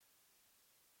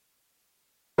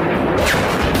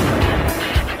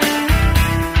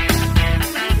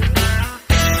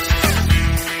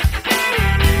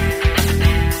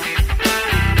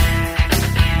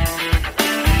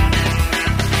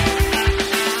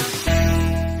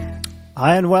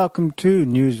Hi and welcome to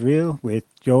Newsreel with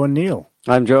Joe and Neil.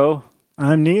 I'm Joe.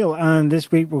 I'm Neil, and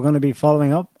this week we're going to be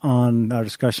following up on our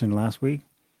discussion last week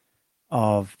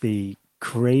of the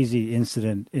crazy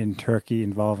incident in Turkey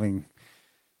involving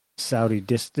Saudi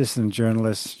dissident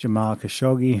journalist Jamal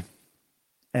Khashoggi.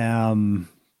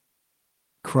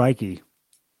 Crikey.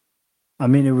 I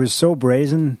mean, it was so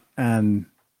brazen and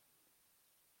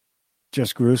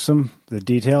just gruesome. The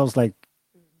details, like,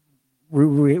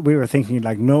 we were thinking,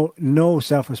 like, no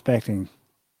self-respecting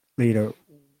leader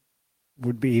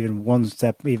would be even one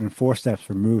step, even 4 steps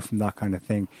removed from that kind of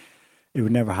thing. It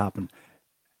would never happen.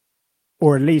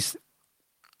 Or at least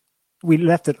we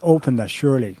left it open that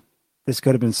surely this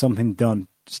could have been something done,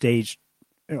 staged,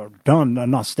 or done,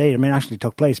 not staged, I mean, actually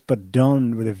took place, but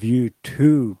done with a view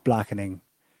to blackening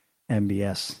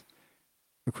MBS,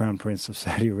 the Crown Prince of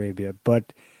Saudi Arabia.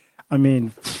 But, I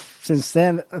mean, since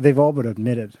then, they've all but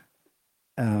admitted,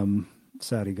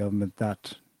 Saudi government,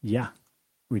 that, yeah,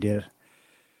 we did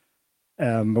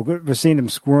it. We're seeing them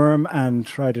squirm and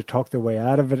try to talk their way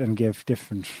out of it and give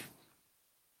different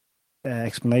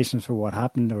explanations for what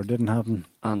happened or didn't happen.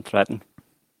 And threaten.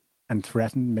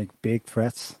 Make big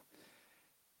threats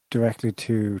directly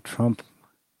to Trump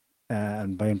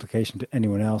and by implication to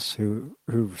anyone else who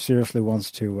seriously wants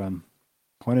to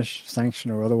punish, sanction,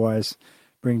 or otherwise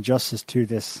bring justice to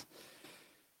this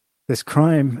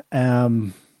crime.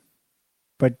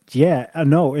 But yeah,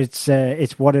 no, it's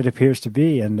what it appears to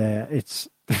be, and it's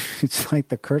it's like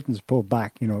the curtains pulled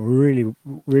back, really,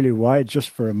 really wide, just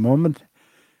for a moment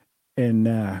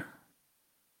in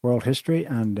world history.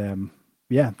 And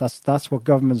yeah, that's what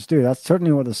governments do. That's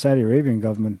certainly what the Saudi Arabian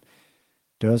government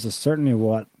does. It's certainly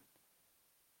what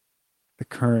the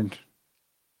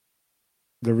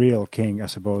real king, I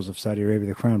suppose, of Saudi Arabia,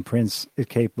 the Crown Prince, is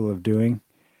capable of doing.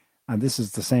 And this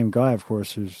is the same guy, of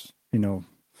course, who's been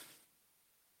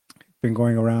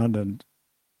going around and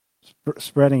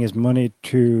spreading his money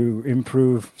to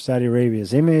improve Saudi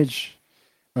Arabia's image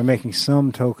by making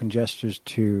some token gestures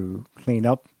to clean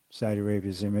up Saudi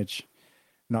Arabia's image,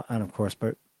 and of course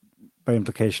by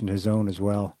implication his own as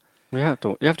well. You have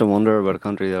to wonder about a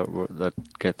country that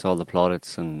gets all the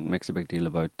plaudits and makes a big deal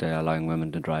about allowing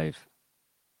women to drive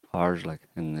cars, like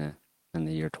in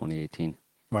the year 2018.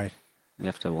 Right. You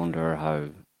have to wonder how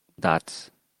that's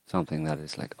something that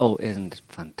is like, oh, isn't it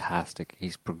fantastic?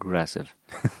 He's progressive.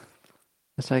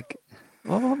 It's like,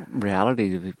 what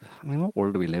reality what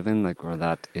world do we live in, like, where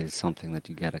that is something that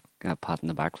you get a pat on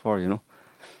the back for,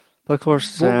 But of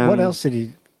course, what else did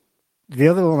he? The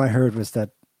other one I heard was that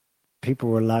people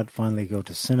were allowed to finally go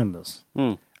to cinemas.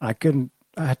 I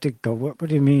had to go. What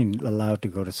do you mean allowed to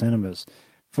go to cinemas?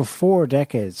 For 4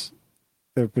 decades,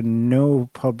 there have been no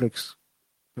public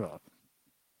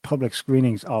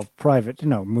screenings of private,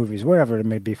 movies, wherever it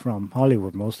may be from,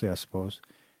 Hollywood mostly, I suppose.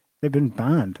 They've been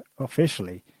banned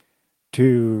officially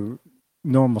to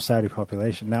normal Saudi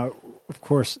population. Now, of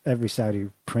course, every Saudi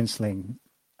princeling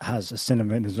has a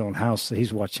cinema in his own house, so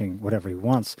he's watching whatever he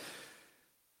wants.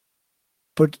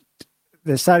 But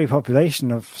the Saudi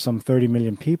population of some 30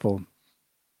 million people,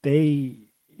 they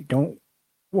don't,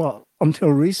 until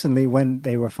recently when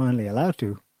they were finally allowed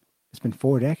to, it's been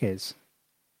 4 decades.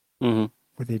 Mm-hmm.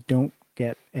 Where they don't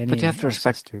get any. But you have to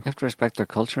respect their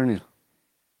culture, Neil.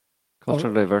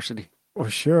 Cultural diversity. Oh,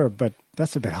 sure, but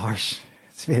that's a bit harsh.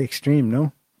 It's a bit extreme,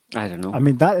 no? I don't know. I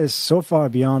mean, that is so far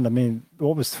beyond. I mean,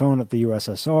 what was thrown at the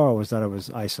USSR was that it was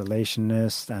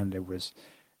isolationist and it was,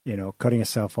 cutting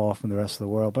itself off from the rest of the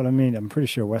world. But I mean, I'm pretty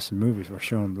sure Western movies were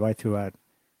shown right throughout,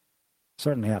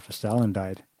 certainly after Stalin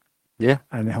died. Yeah.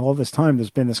 And all this time, there's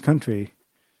been this country,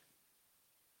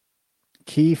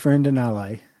 key friend and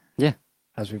ally. Yeah.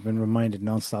 As we've been reminded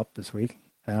nonstop this week,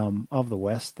 of the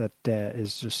West, that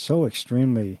is just so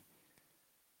extremely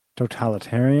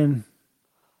totalitarian,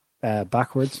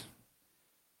 backwards.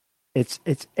 It's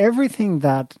everything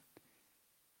that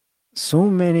so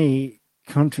many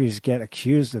countries get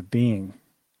accused of being.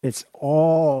 It's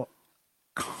all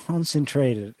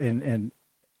concentrated in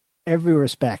every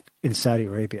respect in Saudi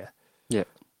Arabia. Yeah.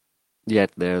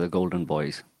 Yet they're the golden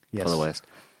boys for the West.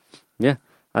 Yeah.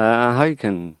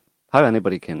 How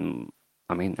anybody can,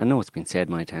 I mean, I know it's been said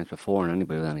many times before, and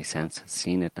anybody with any sense has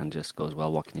seen it and just goes,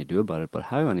 well, what can you do about it? But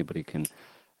how anybody can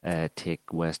take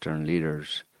Western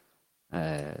leaders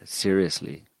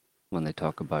seriously when they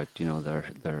talk about,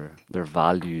 their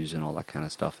values and all that kind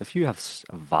of stuff. If you have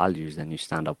values, then you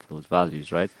stand up for those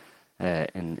values, right?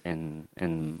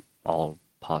 In all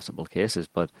possible cases.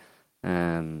 But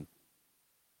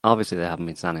obviously they haven't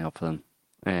been standing up for them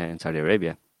in Saudi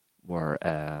Arabia, where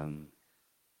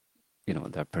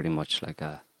they're pretty much like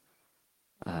they're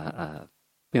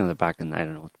back in, I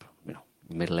don't know,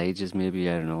 Middle Ages, maybe.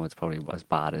 I don't know. It's probably as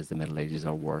bad as the Middle Ages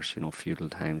or worse. Feudal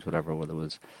times, whatever, where there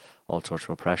was all sorts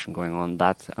of oppression going on.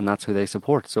 That's who they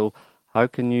support. So how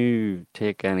can you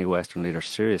take any Western leader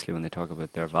seriously when they talk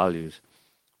about their values,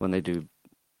 when they do,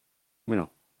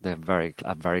 they're very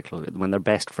close, when their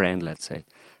best friend, let's say.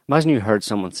 Imagine you heard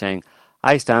someone saying,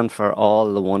 I stand for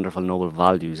all the wonderful, noble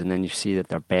values, and then you see that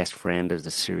their best friend is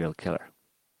the serial killer.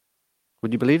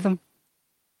 Would you believe them?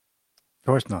 Of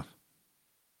course not.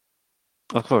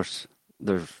 Of course,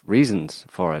 there's reasons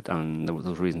for it, and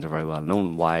those reasons are very well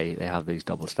known why they have these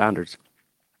double standards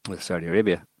with Saudi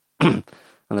Arabia. And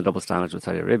the double standards with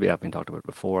Saudi Arabia have been talked about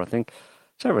before. I think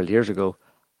several years ago,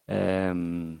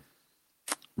 Rand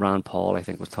Paul, I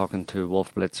think, was talking to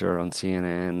Wolf Blitzer on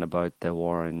CNN about the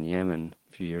war in Yemen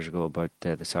a few years ago, about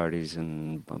the Saudis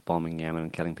and bombing Yemen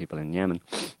and killing people in Yemen.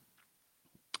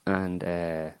 And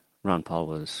Rand Paul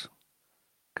was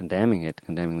condemning the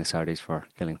Saudis for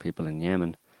killing people in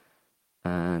Yemen.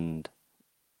 And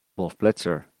Wolf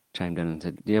Blitzer chimed in and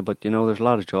said, yeah, but there's a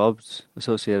lot of jobs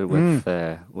associated with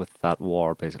that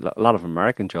war. Basically, a lot of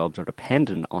American jobs are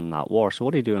dependent on that war. So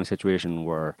what do you do in a situation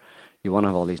where you want to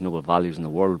have all these noble values in the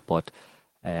world, but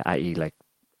i.e. like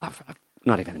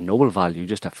not even a noble value,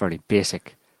 just a fairly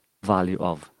basic value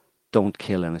of don't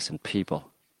kill innocent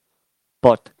people,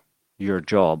 but your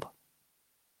job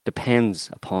depends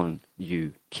upon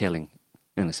you killing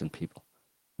innocent people.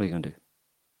 What are you going to do?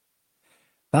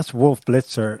 That's Wolf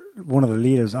Blitzer, one of the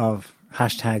leaders of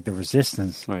hashtag the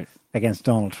resistance against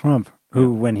Donald Trump,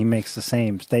 who, when he makes the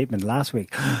same statement last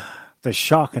week, the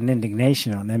shock and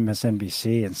indignation on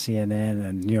MSNBC and CNN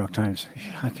and New York Times.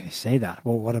 How can you say that?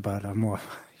 Well, what about more?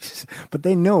 But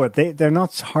they know it. They're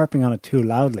not harping on it too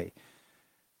loudly.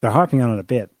 They're harping on it a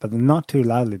bit, but not too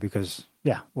loudly because,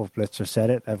 Wolf Blitzer said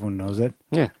it. Everyone knows it.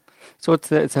 Yeah. So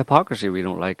it's hypocrisy we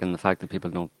don't like, and the fact that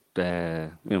people don't,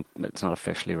 it's not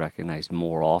officially recognized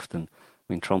more often.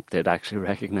 I mean, Trump did actually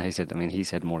recognize it. I mean, he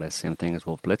said more or less the same thing as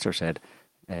Wolf Blitzer said.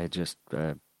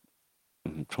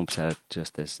 Trump said it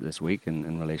just this week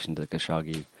in relation to the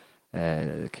Khashoggi,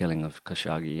 the killing of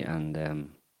Khashoggi and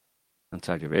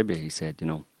Saudi Arabia. He said,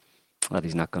 that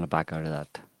he's not going to back out of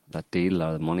that deal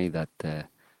or the money that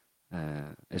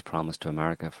is promised to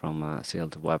America from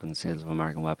sales of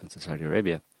American weapons to Saudi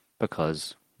Arabia,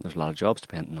 because there's a lot of jobs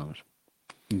dependent on it.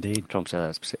 Indeed. Trump said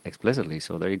that explicitly.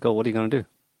 So there you go. What are you going to do?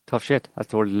 Tough shit. That's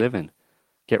the world you live in.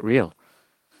 Get real.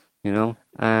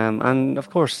 And of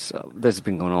course, this has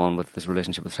been going on with this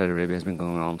relationship with Saudi Arabia has been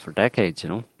going on for decades,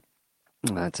 and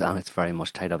it's very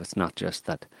much tied up. It's not just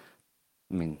that,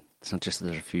 it's not just that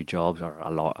there's a few jobs or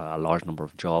a large number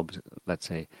of jobs, let's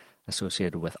say,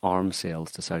 associated with arms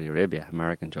sales to Saudi Arabia,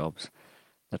 American jobs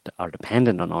that are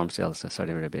dependent on arms sales to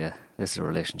Saudi Arabia. This is a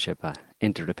relationship,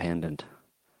 interdependent,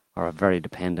 or a very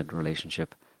dependent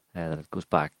relationship that goes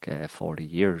back 40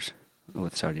 years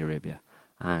with Saudi Arabia.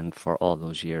 And for all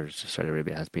those years, Saudi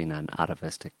Arabia has been an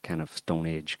atavistic kind of Stone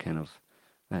Age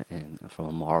from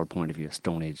a moral point of view, a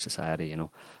Stone Age society, one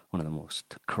of the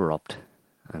most corrupt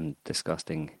and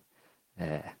disgusting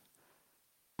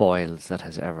boils that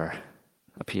has ever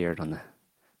appeared on the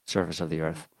surface of the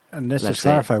earth. And let's just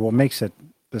clarify what makes it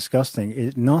disgusting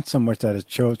is not so much that it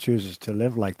chooses to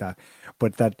live like that,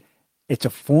 but that it's a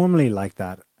formally like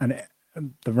that. And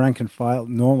the rank and file,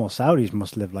 normal Saudis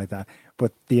must live like that.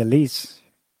 But the elites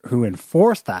who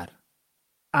enforce that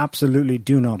absolutely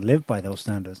do not live by those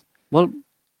standards. Well,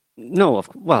 no.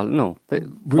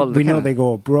 We know they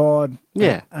go abroad,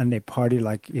 yeah, and they party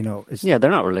like they're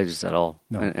not religious at all,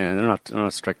 no. and they're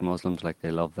not strict Muslims. Like, they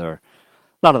love a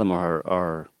lot of them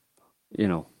are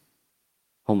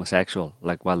homosexual.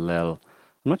 Like, well, I'm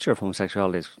not sure if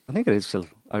homosexuality is. I think it is still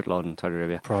outlawed in Saudi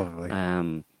Arabia, probably.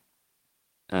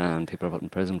 And people are put in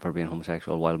prison for being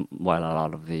homosexual, while a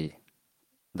lot of the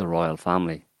royal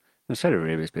family. Saudi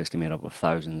Arabia is basically made up of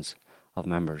thousands of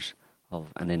members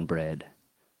of an inbred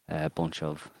bunch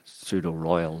of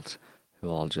pseudo-royals who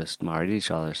all just married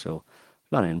each other. So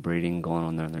a lot of inbreeding going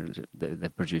on there. And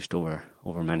they've produced over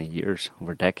many years,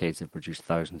 over decades, they've produced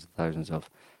thousands and thousands of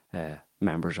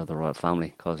members of the royal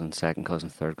family, cousins, second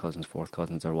cousins, third cousins, fourth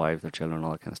cousins, their wives, their children,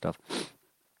 all that kind of stuff.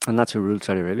 And that's who ruled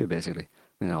Saudi Arabia, basically.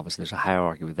 Obviously there's a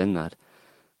hierarchy within that,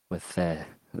 with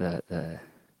the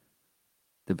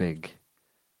big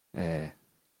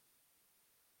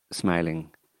smiling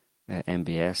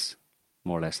MBS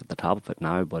more or less at the top of it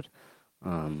now, but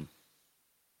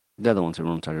they're the ones who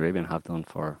run Saudi Arabia and have done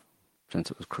since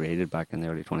it was created back in the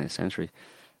early 20th century,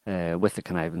 with the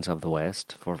connivance of the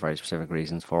West for very specific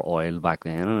reasons, for oil back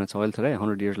then, and it's oil today.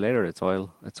 100 years later, it's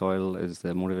oil is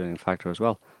the motivating factor as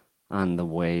well, and the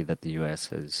way that the US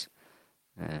has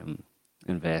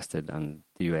invested, and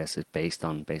the US is based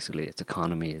on basically its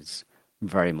economy is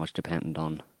very much dependent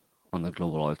on the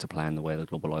global oil supply and the way the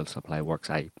global oil supply works.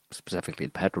 Specifically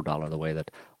the petrodollar, the way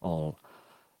that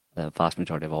the vast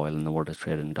majority of oil in the world is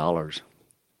traded in dollars,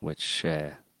 which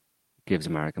gives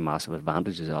America massive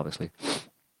advantages, obviously,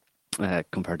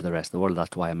 compared to the rest of the world.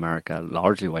 That's why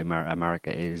largely why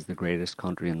America is the greatest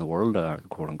country in the world,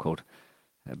 quote unquote,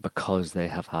 because they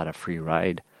have had a free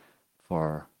ride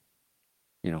for,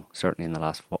 certainly in the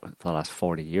last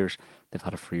 40 years, they've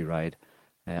had a free ride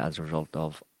as a result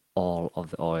of all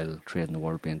of the oil trade in the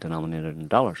world being denominated in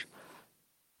dollars.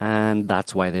 And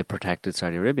that's why they protected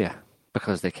Saudi Arabia,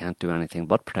 because they can't do anything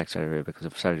but protect Saudi Arabia, because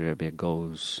if Saudi Arabia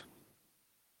goes,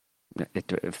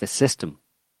 if the system,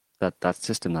 that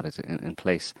system that is in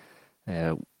place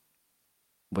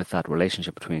with that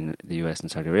relationship between the US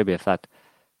and Saudi Arabia,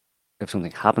 if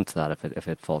something happens to that, if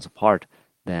it falls apart,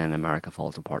 then America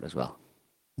falls apart as well.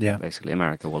 Yeah. Basically,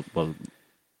 America will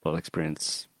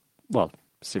experience, a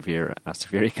severe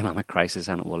economic crisis,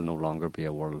 and it will no longer be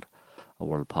a world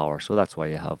power. So that's why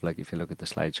you have, like, if you look at the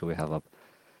slideshow we have up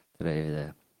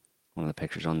today, one of the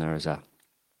pictures on there is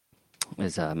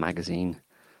a magazine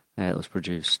that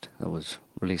was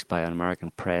released by an American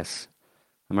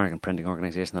printing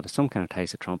organization that has some kind of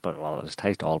ties to Trump, but it's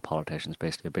ties to all politicians,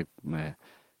 basically a big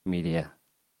media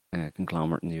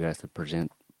conglomerate in the US that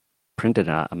printed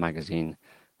a magazine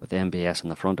with the MBS on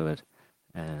the front of it.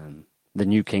 The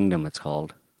New Kingdom, it's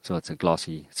called. So it's a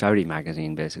glossy Saudi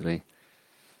magazine, basically.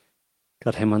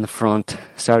 Got him on the front.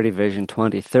 Saudi Vision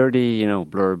 2030,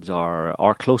 blurbs are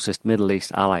our closest Middle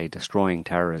East ally destroying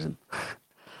terrorism.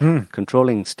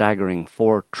 Controlling staggering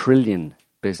 4 trillion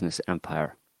business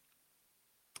empire.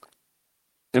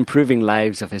 Improving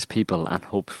lives of his people and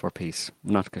hopes for peace.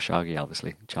 Not Khashoggi,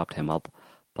 obviously. Chopped him up.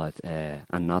 But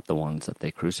and not the ones that they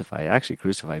crucify. Actually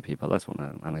crucify people. That's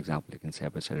an example you can say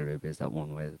about Saudi Arabia, is that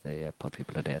one way that they put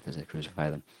people to death, is they crucify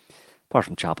them. Apart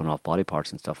from chopping off body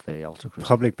parts and stuff, they also crucify.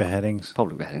 Public beheadings.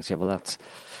 Yeah, well, that's...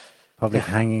 Public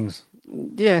hangings.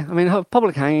 Yeah, I mean,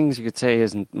 public hangings, you could say,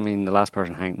 isn't... I mean, the last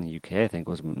person hanged in the UK, I think,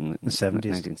 was in the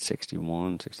 70s.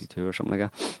 1961, 62 or something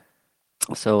like that.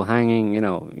 So hanging, you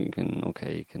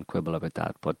can quibble about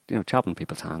that, but, chopping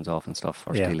people's hands off and stuff,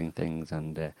 or stealing things,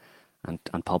 and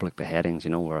public beheadings,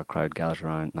 where a crowd gathers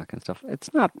around and that kind of stuff.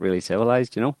 It's not really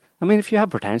civilized, I mean, if you have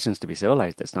pretensions to be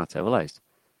civilized, it's not civilized.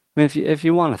 I mean, if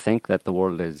you want to think that the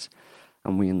world is,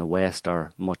 and we in the West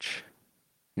are much,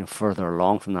 further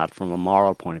along from that, from a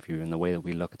moral point of view, in the way that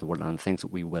we look at the world and the things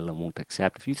that we will and won't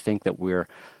accept, if you think that we're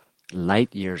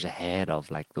light years ahead of,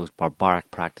 like, those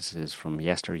barbaric practices from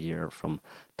yesteryear, from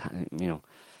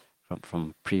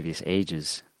previous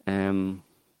ages, well,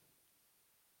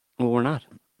 we're not.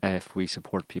 If we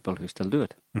support people who still do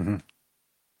it. Mm-hmm.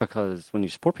 Because when you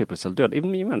support people who still do it,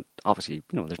 even obviously,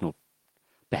 there's no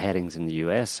beheadings in the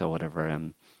US or whatever,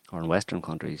 or in Western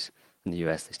countries. In the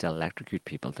US, they still electrocute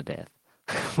people to death,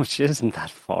 which isn't that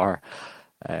far,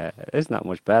 isn't that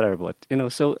much better. But,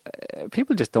 so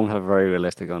people just don't have a very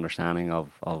realistic understanding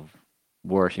of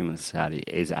where human society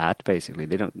is at, basically.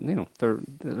 They don't,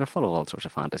 they're full of all sorts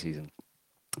of fantasies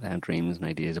and dreams and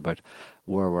ideas about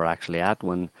where we're actually at,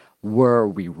 when where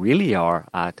we really are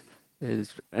at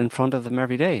is in front of them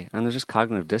every day. And there's just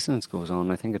cognitive dissonance goes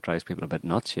on. I think it drives people a bit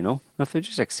nuts, If they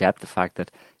just accept the fact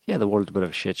that, the world's a bit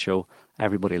of a shit show,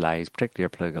 everybody lies, particularly your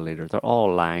political leaders, they're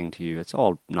all lying to you, it's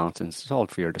all nonsense, it's all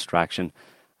for your distraction.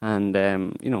 And,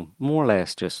 more or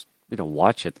less just,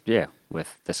 watch it,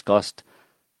 with disgust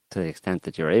to the extent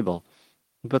that you're able.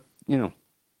 But,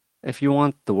 if you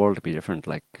want the world to be different,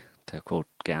 like, to quote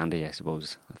Gandhi, I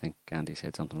suppose. I think Gandhi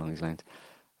said something along these lines.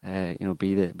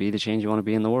 Be the change you want to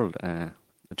be in the world.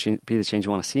 Be the change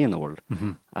you want to see in the world.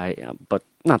 Mm-hmm. But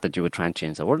not that you would try and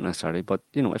change the world necessarily. But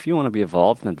if you want to be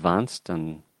evolved and advanced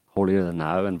and holier than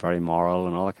thou and very moral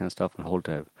and all that kind of stuff, and hold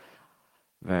to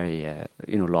very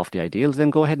lofty ideals, then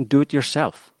go ahead and do it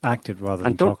yourself. Act it rather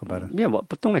than talk about it. Yeah,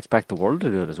 but don't expect the world to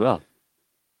do it as well.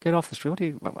 Get off the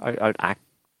street. What are you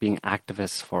being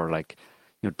activists for, like,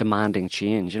 demanding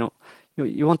change?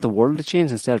 You want the world to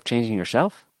change instead of changing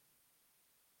yourself.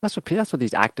 That's what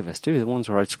these activists do. The ones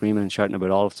who are out screaming and shouting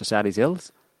about all of society's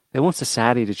ills. They want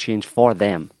society to change for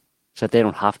them, so that they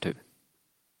don't have to.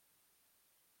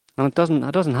 And it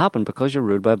doesn't happen because you're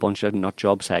ruled by a bunch of nut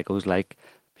job psychos like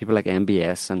people like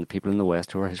MBS and the people in the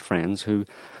West who are his friends, who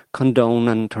condone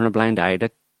and turn a blind eye to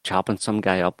chopping some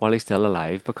guy up while he's still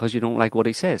alive because you don't like what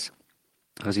he says,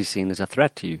 because he's seen as a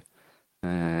threat to you.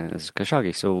 As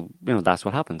Khashoggi. So, that's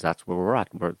what happens. That's where we're at.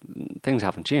 Things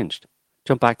haven't changed.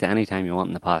 Jump back to any time you want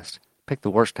in the past. Pick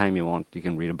the worst time you want. You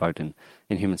can read about in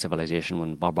human civilization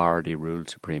when barbarity ruled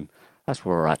supreme. That's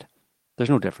where we're at. There's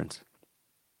no difference.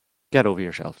 Get over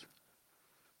yourselves.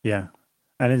 Yeah.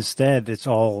 And instead, it's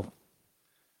all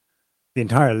the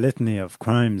entire litany of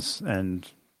crimes and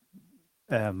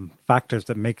factors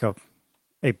that make up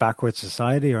a backward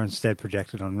society are instead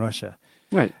projected on Russia.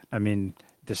 Right. I mean,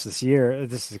 it's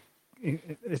a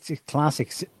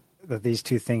classic that these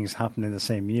two things happen in the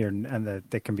same year and that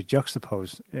they can be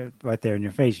juxtaposed right there in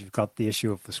your face. You've got the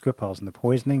issue of the Skripals and the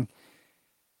poisoning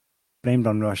blamed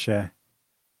on Russia,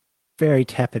 very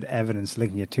tepid evidence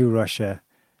linking it to Russia.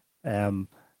 The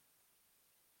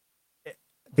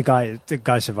guy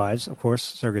survives, of course,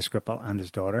 Sergei Skripal and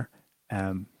his daughter.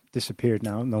 Disappeared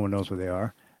now. No one knows where they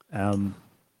are. And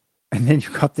then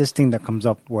you've got this thing that comes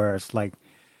up where it's like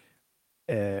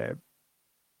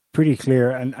pretty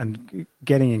clear and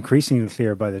getting increasingly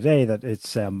clear by the day that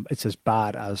it's as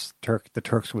bad as the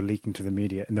Turks were leaking to the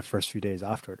media in the first few days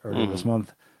after it, earlier this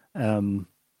month. And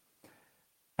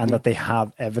that they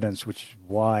have evidence, which is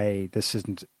why this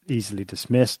isn't easily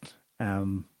dismissed,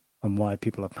 and why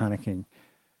people are panicking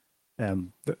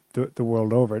the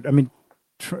world over. I mean,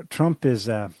 Trump is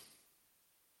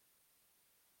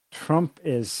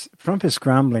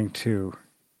scrambling to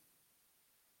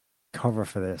cover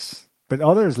for this, but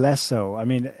others less so. I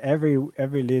mean, every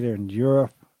leader in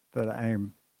Europe that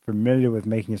I'm familiar with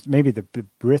making it. Maybe the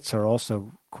Brits are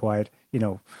also quiet.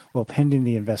 Well, pending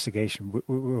the investigation,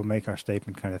 we'll make our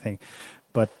statement, kind of thing.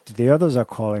 But the others are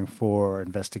calling for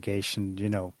investigation.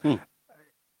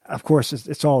 Of course,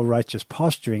 it's all righteous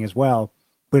posturing as well.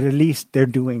 But at least they're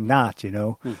doing that.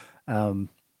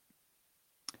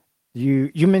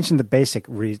 You mentioned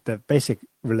the basic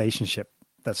relationship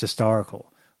that's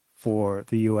historical for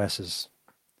the U.S.'s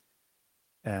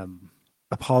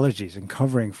apologies and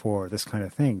covering for this kind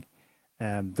of thing.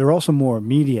 There are also more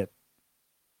immediate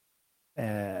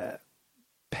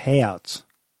payouts,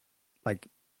 like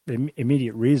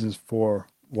immediate reasons for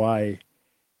why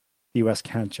the U.S.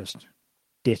 can't just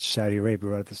ditch Saudi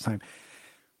Arabia right at this time.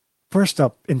 First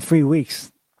up, in 3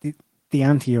 weeks, the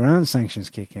anti-Iran sanctions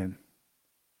kick in.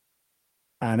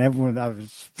 And everyone, it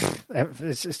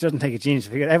doesn't take a genius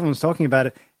to figure it. Everyone's talking about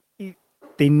it.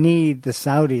 They need the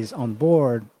Saudis on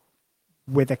board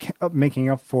with making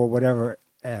up for whatever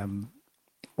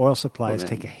oil supplies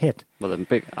take a hit. Well,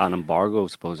 an embargo,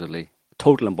 supposedly,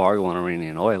 total embargo on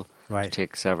Iranian oil, right? To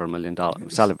take several million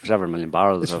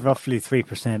barrels. It's roughly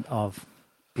 3% of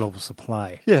global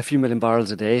supply. Yeah, a few million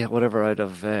barrels a day, whatever, out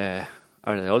of the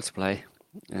oil supply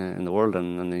in the world,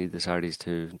 and they need the Saudis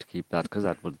to keep that, because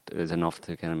that is enough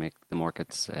to kind of make the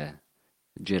markets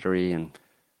jittery and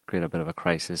create a bit of a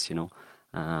crisis, So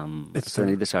they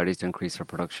need the Saudis to increase their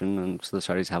production, and so the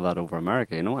Saudis have that over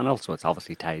America, and also it's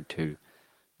obviously tied to,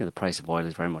 the price of oil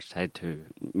is very much tied to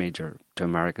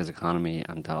America's economy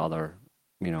and to other,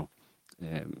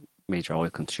 major oil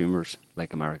consumers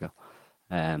like America,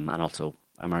 and also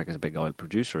America's a big oil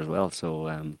producer as well. So,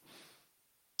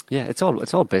 it's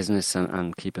all business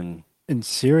and keeping. In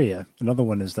Syria, another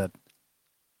one is that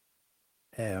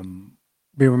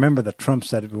we remember that Trump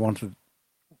said we wanted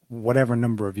whatever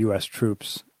number of U.S.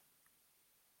 troops,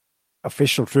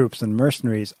 official troops and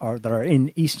mercenaries that are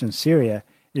in eastern Syria,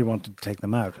 he wanted to take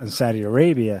them out. And Saudi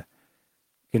Arabia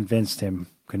convinced,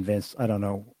 I don't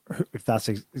know if that's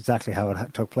exactly how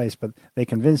it took place, but they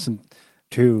convinced him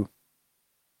to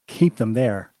keep them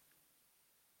there.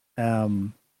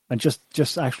 And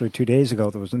just actually 2 days ago,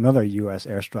 there was another U.S.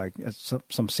 airstrike.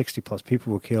 Some 60 plus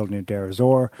people were killed near Deir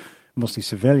ez-Zor, mostly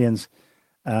civilians.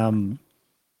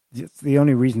 The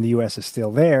only reason the U.S. is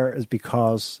still there is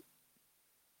because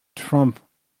Trump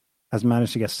has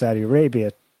managed to get Saudi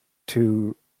Arabia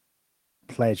to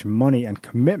pledge money and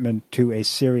commitment to a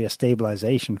Syria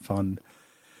stabilization fund.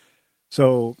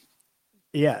 So,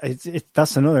 yeah,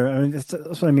 that's another. I mean, that's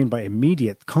what I mean by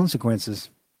immediate consequences.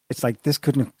 It's like this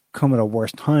couldn't come at a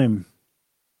worse time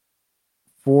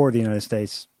for the United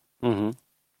States in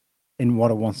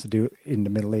what it wants to do in the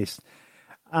Middle East.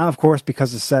 And of course,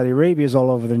 because Saudi Arabia is all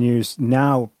over the news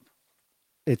now,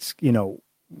 it's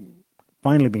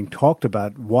finally being talked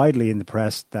about widely in the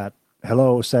press that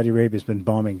Saudi Arabia has been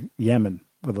bombing Yemen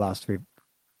for the last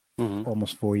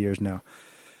almost 4 years now.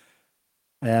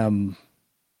 And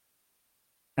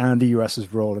the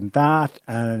US's role in that,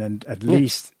 and at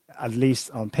least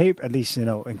on paper, at least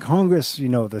in Congress,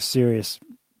 the serious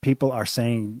people are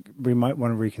saying we might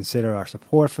want to reconsider our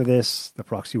support for this, the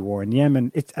proxy war in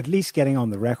Yemen. It's at least getting on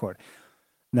the record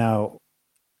now.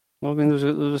 Well, I mean, there's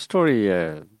a story,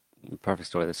 a perfect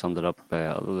story that summed it up.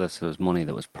 This was money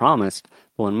that was promised,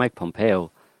 but when Mike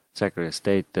Pompeo, Secretary of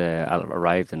State,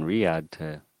 arrived in Riyadh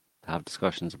to have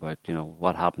discussions about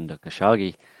what happened to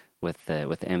Khashoggi with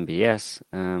MBS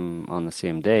on the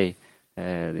same day,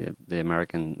 the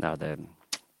American,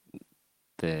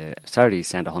 the Saudis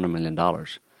sent $100 million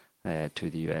to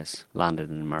the US, landed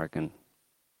in American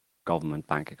government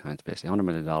bank accounts, basically $100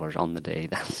 million on the day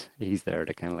that he's there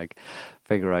to kind of like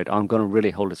figure out, I'm going to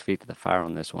really hold his feet to the fire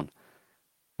on this one.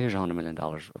 Here's $100 million.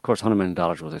 Of course, $100 million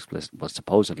was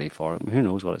supposedly for, who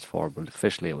knows what it's for, but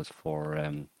officially it was for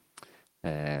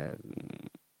that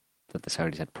the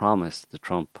Saudis had promised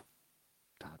Trump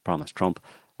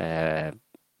to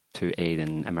aid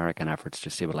in American efforts to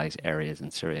civilize areas in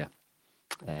Syria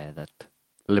that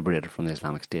liberated from the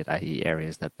Islamic State, i.e.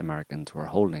 areas that the Americans were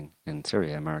holding in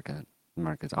Syria.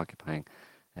 America's occupying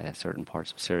certain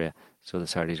parts of Syria. So the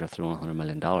Saudis are throwing $100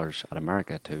 million at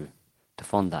America to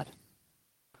fund that.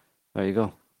 There you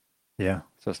go. Yeah.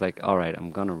 So it's like, all right,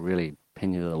 I'm going to really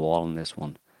pin you to the wall on this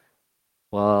one.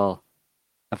 Well,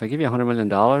 if I give you $100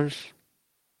 million,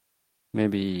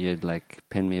 maybe you'd like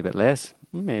pin me a bit less.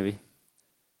 Maybe.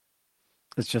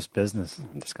 It's just business.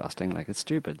 Disgusting. Like, it's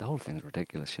stupid. The whole thing's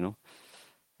ridiculous, you know.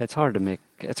 It's hard to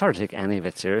take any of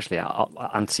it seriously,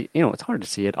 and see, you know, it's hard to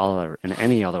see it in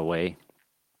any other way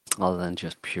other than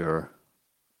just pure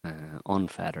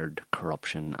unfettered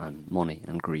corruption and money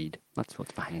and greed. That's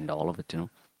what's behind all of it, you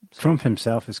know. So, Trump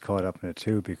himself is caught up in it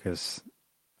too, because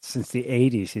since the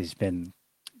 80s he's been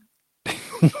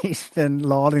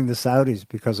lauding the Saudis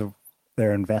because of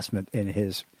their investment in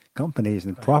his companies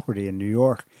and property in New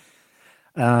York.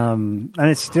 And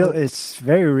it's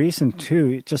very recent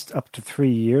too, just up to 3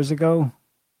 years ago.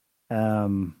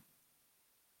 No,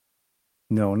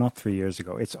 not 3 years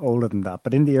ago. It's older than that.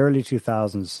 But in the early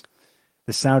 2000s,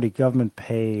 the Saudi government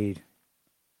paid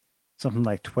something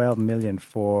like $12 million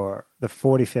for the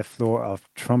 45th floor of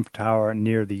Trump Tower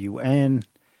near the UN.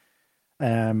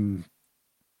 There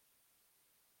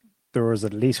was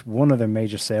at least one other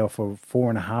major sale for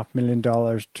 $4.5 million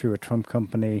to a Trump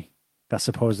company that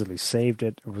supposedly saved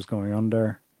it or was going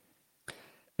under.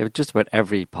 Yeah, but just about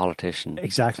every politician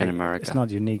exactly in America. It's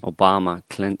not unique. Obama,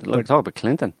 Clinton. Look, talk about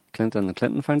Clinton. Clinton and the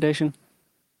Clinton Foundation.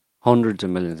 Hundreds of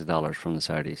millions of dollars from the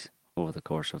Saudis over the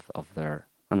course of their...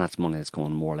 And that's money that's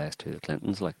going more or less to the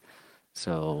Clintons. Like,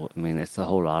 so, I mean, it's the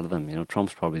whole lot of them. You know,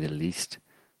 Trump's probably the least...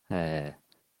 in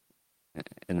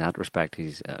that respect,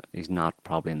 he's not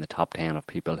probably in the top 10 of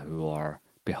people who are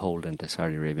beholden to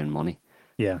Saudi Arabian money.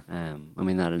 Yeah. I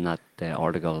mean, that in that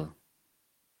article,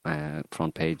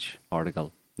 front page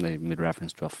article, they made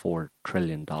reference to a $4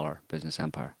 trillion business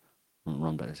empire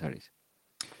run by the Saudis.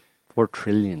 $4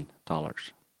 trillion.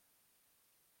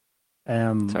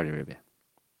 Saudi Arabia.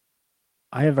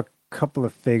 I have a couple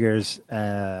of figures.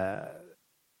 I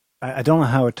don't know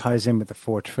how it ties in with the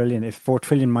 4 trillion. If 4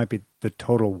 trillion might be the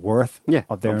total worth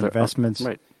of their investments.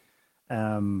 Right.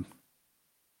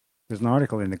 There's an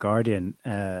article in The Guardian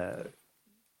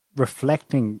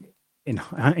reflecting in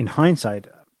hindsight,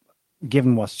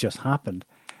 given what's just happened,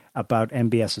 about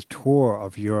MBS's tour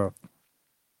of Europe,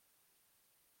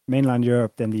 mainland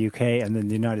Europe, then the UK, and then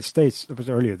the United States. It was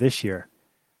earlier this year.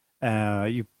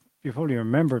 You probably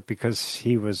remember it because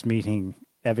he was meeting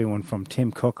everyone from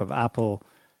Tim Cook of Apple,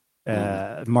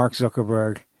 Mark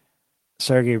Zuckerberg,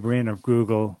 Sergey Brin of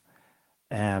Google.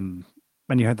 And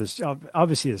you had this,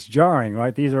 obviously it's jarring,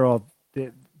 right? These are all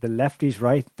the lefties,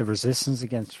 right? The resistance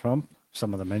against Trump,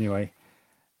 some of them anyway.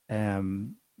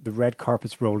 The red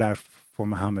carpets rolled out for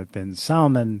Mohammed bin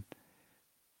Salman,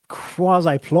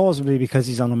 quasi-plausibly because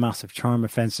he's on a massive charm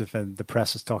offensive and the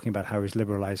press is talking about how he's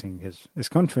liberalizing his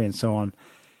country and so on.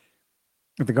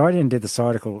 The Guardian did this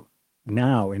article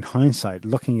now, in hindsight,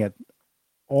 looking at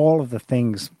all of the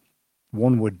things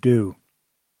one would do.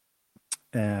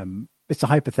 It's a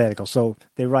hypothetical. So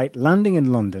they write, landing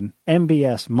in London,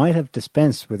 MBS might have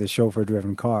dispensed with his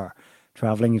chauffeur-driven car,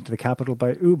 traveling into the capital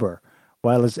by Uber,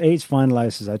 while his aides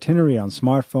finalized his itinerary on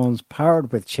smartphones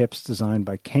powered with chips designed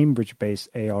by Cambridge-based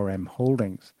ARM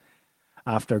Holdings.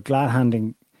 After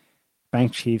glad-handing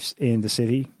bank chiefs in the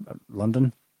city,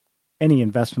 London, any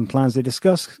investment plans they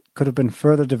discussed could have been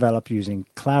further developed using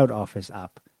cloud office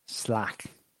app Slack,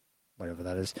 whatever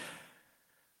that is.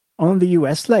 On the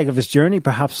US leg of his journey,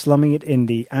 perhaps slumming it in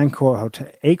the Accor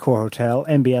Hotel,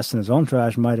 MBS and his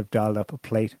entourage might have dialed up a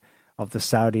plate of the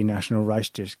Saudi national rice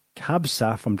dish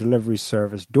Kabsa from delivery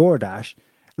service DoorDash.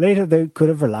 Later, they could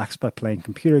have relaxed by playing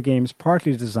computer games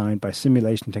partly designed by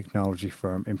simulation technology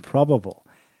firm Improbable.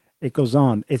 It goes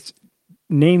on. It's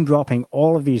name-dropping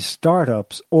all of these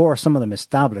startups, or some of them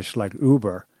established, like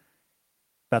Uber,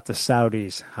 that the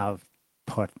Saudis have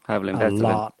put a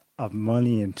lot of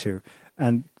money into.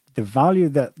 And the value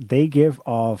that they give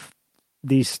of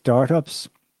these startups,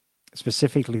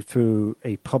 specifically through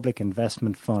a public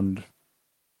investment fund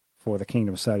for the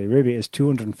Kingdom of Saudi Arabia is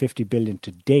 250 billion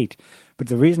to date. But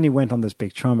the reason he went on this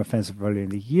big charm offensive earlier in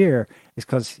the year is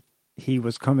because he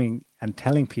was coming and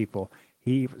telling people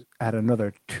he had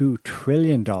another $2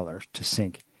 trillion to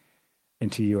sink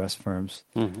into U.S. firms.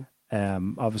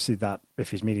 Obviously, that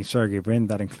if he's meeting Sergey Brin,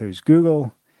 that includes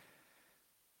Google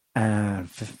and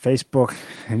Facebook,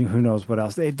 and who knows what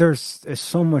else. There's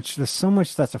so much. There's so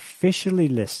much that's officially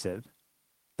listed.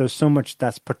 There's so much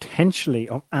that's potentially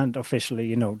and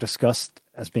officially, discussed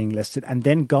as being listed, and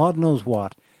then God knows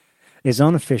what is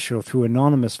unofficial through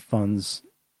anonymous funds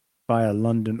via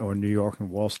London or New York and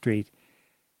Wall Street.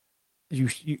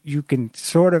 You can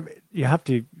sort of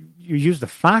you use the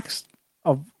facts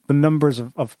of the numbers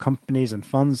of companies and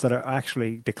funds that are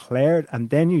actually declared, and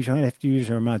then you have to use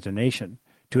your imagination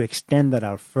to extend that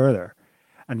out further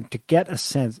and to get a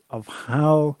sense of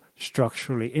how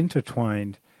structurally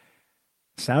intertwined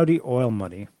Saudi oil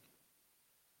money,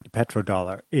 the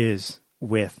petrodollar, is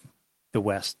with the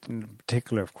West, in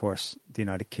particular, of course, the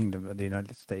United Kingdom and the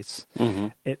United States.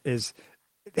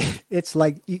 It's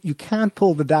like you can't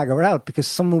pull the dagger out because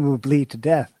someone will bleed to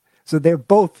death. So they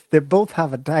both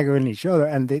have a dagger in each other,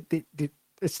 and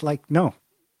it's like no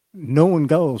one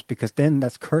goes, because then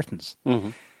that's curtains.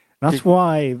 That's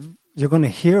why you're going to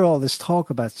hear all this talk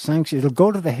about sanctions. It'll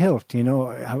go to the hilt,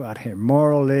 how here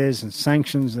moral is, and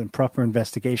sanctions and proper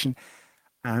investigation,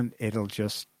 and it'll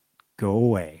just go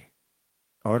away,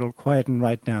 or it'll quieten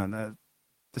right down.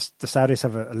 The Saudis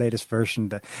have a latest version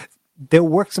that they'll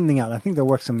work something out. I think they'll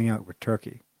work something out with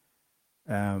Turkey.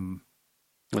 Well,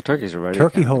 Turkey's already.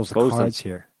 Turkey holds the cards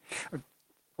here.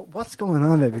 What's going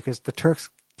on there? Because the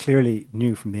Turks clearly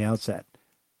knew from the outset,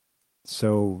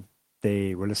 so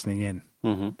they were listening in,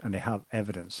 and they have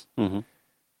evidence, and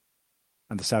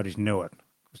the Saudis know it,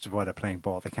 which is why they're playing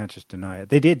ball. They can't just deny it.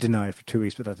 They did deny it for 2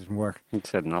 weeks, but that didn't work. He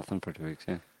said nothing for 2 weeks.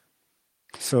 Yeah.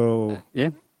 So yeah,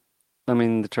 I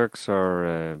mean the Turks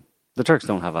are. The Turks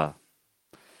don't have a.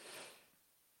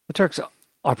 The Turks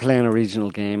are playing a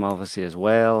regional game, obviously, as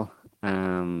well.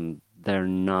 They're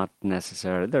not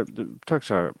necessarily. The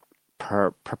Turks are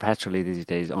perpetually these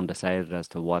days undecided as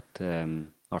to what,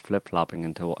 are flip flopping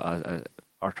into,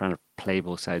 are trying to play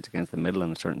both sides against the middle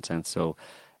in a certain sense. So,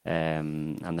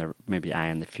 and they're maybe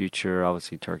eyeing the future.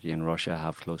 Obviously, Turkey and Russia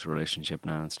have close relationship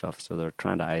now and stuff, so they're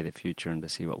trying to eye the future and to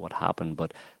see what would happen.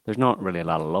 But there's not really a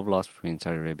lot of love lost between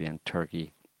Saudi Arabia and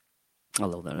Turkey,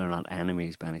 although they're not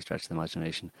enemies by any stretch of the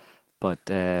imagination. But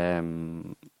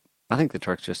I think the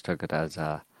Turks just took it as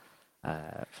from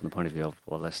the point of view of,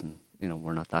 well, listen,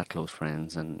 we're not that close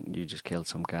friends, and you just killed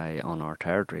some guy on our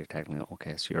territory. Technically,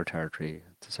 okay, it's your territory,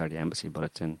 it's the Saudi embassy, but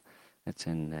it's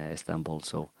in Istanbul,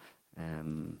 so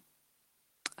and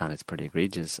it's pretty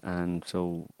egregious, and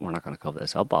so we're not going to cover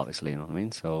this up, obviously, you know what I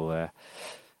mean? So,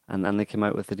 and they came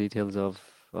out with the details of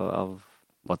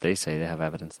what they say. They have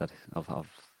evidence of how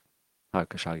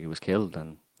Khashoggi was killed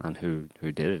and who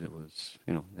did it. It was,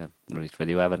 they released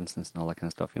video evidence and all that kind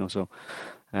of stuff, So,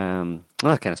 all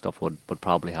that kind of stuff would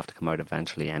probably have to come out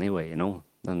eventually anyway, And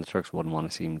the Turks wouldn't want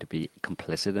to seem to be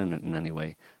complicit in it in any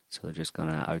way. So they're just going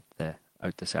to out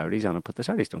the Saudis on it. But the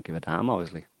Saudis don't give a damn,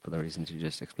 obviously, for the reasons you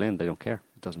just explained. They don't care.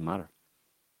 It doesn't matter.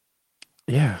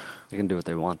 Yeah. They can do what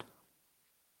they want.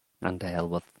 And to hell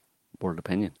with world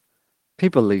opinion.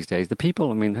 People these days, the people,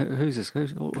 I mean, who's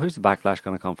the backlash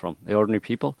going to come from? The ordinary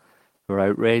people who are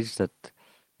outraged that,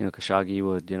 Khashoggi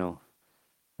would,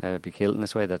 be killed in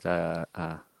this way, that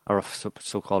or a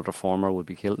so-called reformer would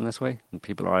be killed in this way, and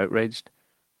people are outraged.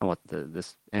 And what,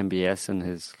 this MBS and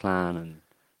his clan and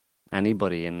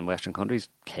anybody in Western countries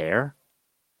care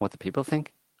what the people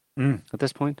think at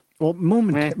this point? Well,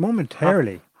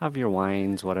 momentarily. Have your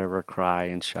whines, whatever, cry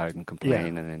and shout and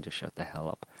complain, and then just shut the hell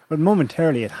up. But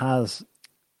momentarily it has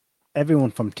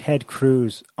everyone from Ted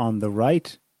Cruz on the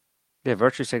right. Yeah,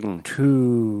 virtue signaling.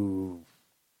 To,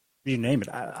 you name it,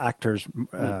 actors,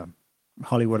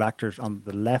 Hollywood actors on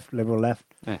the left, liberal left,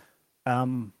 saying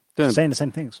the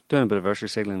same things. Doing a bit of virtue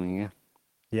signaling, yeah.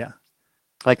 Yeah.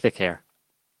 Like they care.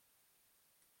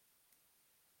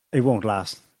 It won't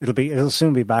last. It'll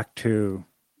soon be back to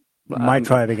my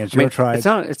tribe against your tribe.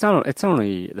 It's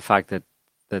only the fact that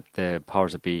the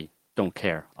powers that be don't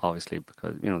care, obviously,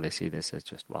 because they see this as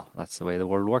just, well, that's the way the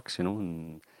world works,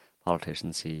 and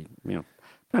politicians see,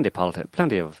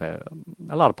 plenty of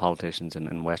a lot of politicians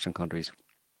in Western countries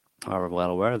are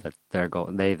well aware that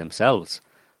they themselves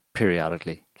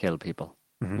periodically kill people,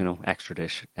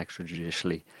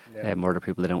 extrajudicially, murder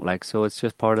people they don't like. So it's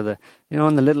just part of the,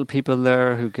 and the little people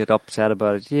there who get upset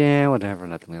about it, yeah, whatever,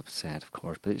 let them get upset, of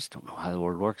course, but they just don't know how the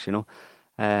world works,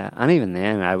 and even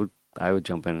then, I would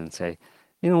jump in and say,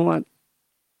 you know what,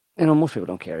 most people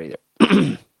don't care either.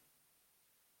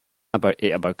 about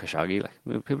Khashoggi.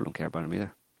 Like, people don't care about him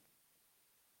either.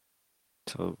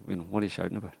 So, what are you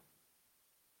shouting about?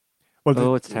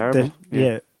 Well, it's terrible.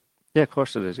 Yeah. Yeah, of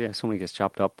course it is. Yeah, somebody gets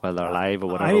chopped up while they're alive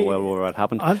or whatever, what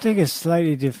happened. I'll take a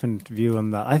slightly different view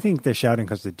on that. I think they're shouting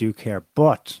because they do care,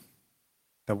 but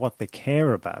that what they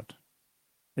care about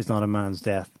is not a man's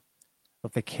death.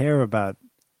 What they care about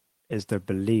is their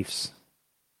beliefs,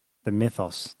 the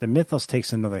mythos. The mythos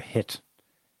takes another hit.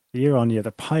 Year on year,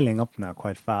 they're piling up now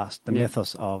quite fast. The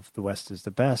mythos of the West is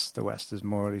the best, the West is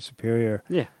morally superior.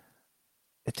 Yeah.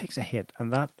 It takes a hit,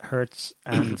 and that hurts,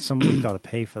 and somebody's got to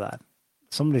pay for that.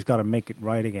 Somebody's got to make it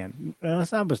right again.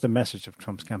 That was the message of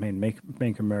Trump's campaign: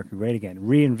 make America great again,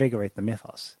 reinvigorate the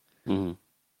mythos. Mm-hmm.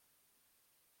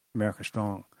 America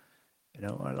strong.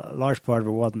 A large part of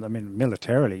it wasn't. I mean,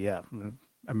 militarily, yeah,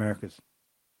 America's,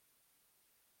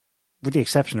 with the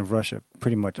exception of Russia,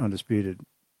 pretty much undisputed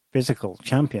physical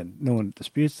champion. No one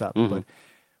disputes that. Mm-hmm.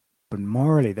 But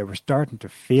morally, they were starting to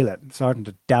feel it, starting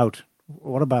to doubt.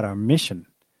 What about our mission?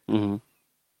 Mm-hmm.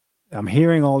 I'm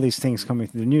hearing all these things coming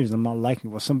through the news. I'm not liking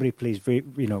it. Well, somebody please,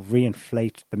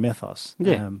 reinflate the mythos.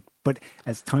 Yeah. But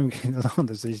as time goes on,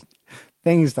 there's these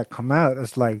things that come out.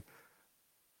 It's like,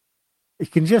 you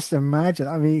can just imagine.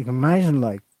 I mean, you can imagine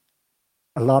like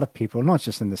a lot of people, not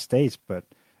just in the States, but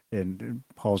in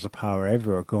halls of power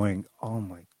everywhere, going, "Oh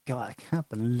my God, I can't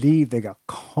believe they got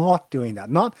caught doing that."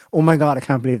 Not, "Oh my God, I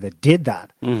can't believe they did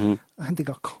that." Mm-hmm. And they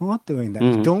got caught doing that.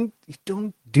 Mm-hmm. You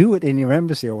don't do it in your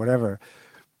embassy or whatever.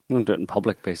 You don't do it in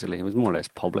public, basically. It was more or less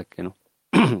public,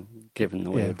 Given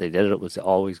the way that they did it, it was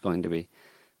always going to be.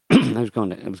 it was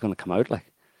going to come out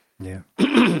like. Yeah.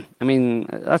 I mean,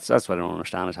 that's what I don't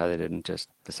understand is how they didn't just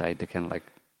decide to kind of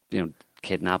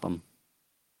kidnap him.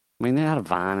 I mean, they had a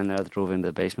van in there that drove into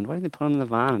the basement. Why didn't they put him in the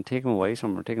van and take him away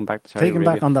somewhere, take him back to Saudi Arabia? Take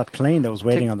him back on that plane that was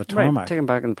waiting on the tarmac. Right, take him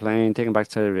back on the plane, take him back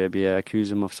to Saudi Arabia,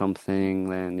 accuse him of something,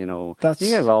 then, you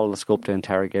have all the scope to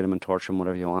interrogate him and torture him,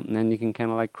 whatever you want, and then you can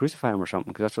kind of like crucify him or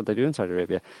something, because that's what they do in Saudi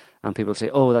Arabia. And people say,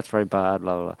 "Oh, that's very bad,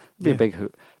 blah, blah, blah." It'd be a big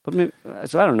hoot. But maybe,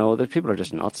 so I don't know, the people are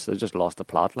just nuts. They just lost the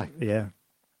plot, like. Yeah.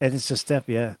 It's a step,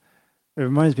 yeah. It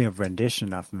reminds me of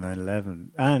Rendition after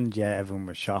 9/11. And yeah, everyone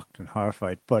was shocked and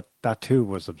horrified, but that too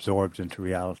was absorbed into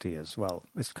reality as well.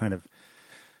 It's kind of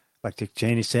like Dick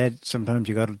Cheney said, sometimes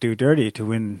you got to do dirty to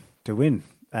win.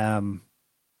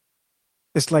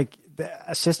 It's like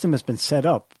a system has been set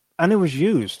up and it was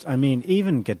used. I mean,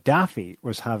 even Gaddafi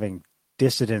was having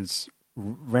dissidents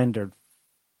renditioned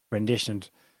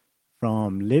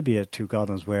from Libya to God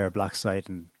knows where, black site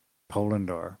in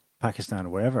Poland or Pakistan or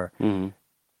wherever. Mm-hmm.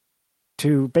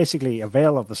 To basically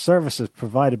avail of the services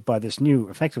provided by this new,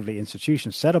 effectively,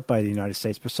 institution set up by the United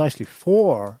States precisely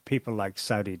for people like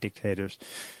Saudi dictators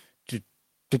to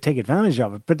take advantage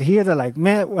of it. But here they're like,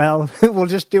 well, we'll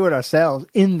just do it ourselves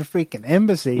in the freaking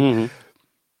embassy. Mm-hmm.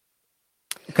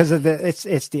 Because of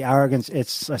it's the arrogance.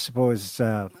 It's, I suppose,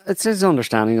 it's his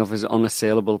understanding of his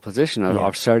unassailable position,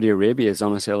 or Saudi Arabia's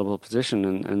unassailable position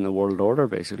in the world order,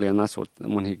 basically. And that's what,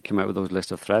 when he came out with those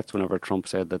list of threats, whenever Trump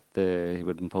said that he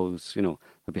would impose, there'd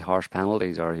be harsh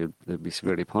penalties or they'd be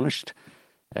severely punished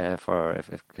for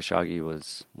if Khashoggi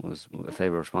if they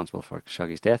were responsible for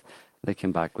Khashoggi's death, they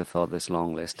came back with all this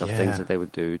long list of things that they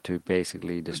would do to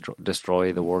basically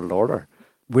destroy the world order.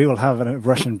 We will have a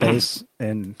Russian base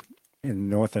in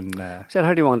northern. He said,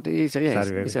 "How do you want?" He said, "Yeah."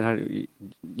 He said, "How do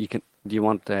you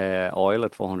want oil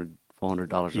at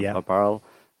 $400 a barrel?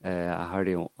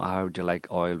 How would you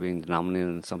like oil being denominated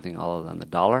in something other than the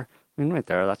dollar?" I mean, right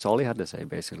there, that's all he had to say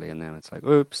basically, and then it's like,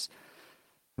 oops,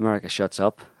 America shuts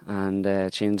up and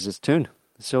changes its tune.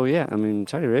 So yeah, I mean,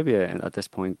 Saudi Arabia at this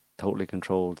point totally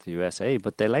controlled the USA,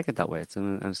 but they like it that way. It's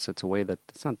a way that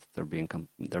it's not that they're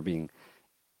being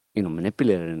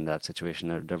manipulated in that situation.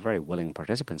 They're very willing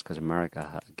participants because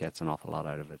America gets an awful lot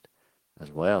out of it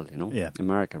as well. Yeah.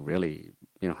 America really,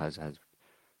 has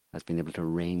been able to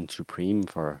reign supreme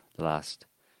for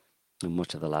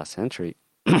much of the last century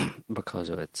because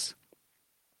of its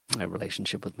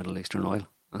relationship with Middle Eastern oil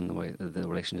and the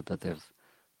relationship that they've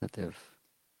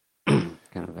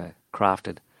kind of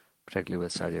crafted, particularly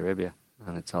with Saudi Arabia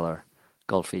and its other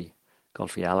Gulfy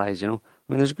allies. I mean,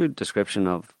 there's a good description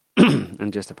of.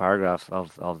 In just a paragraph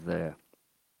of the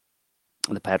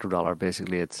petrodollar,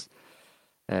 basically, it's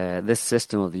this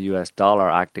system of the US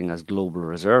dollar acting as global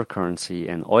reserve currency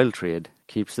in oil trade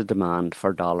keeps the demand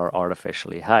for dollar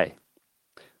artificially high,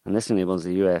 and this enables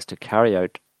the US to carry on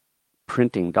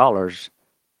printing dollars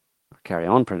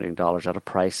at a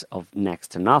price of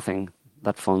next to nothing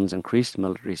that funds increased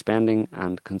military spending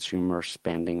and consumer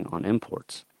spending on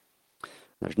imports.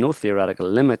 There's no theoretical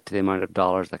limit to the amount of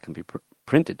dollars that can be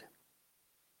printed.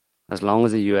 as long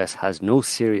as the US has no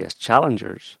serious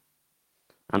challengers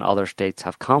and other states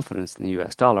have confidence in the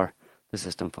US dollar, the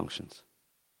system functions.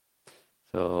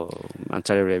 So, and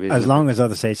Saudi Arabia... As long as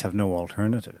other states have no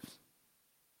alternatives,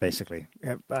 basically.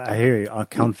 I hear you, on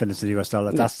confidence in the US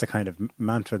dollar, that's the kind of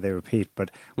mantra they repeat, but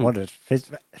what is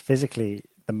physically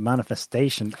the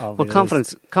manifestation of... Well,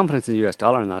 confidence in the US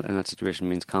dollar in that situation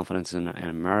means confidence in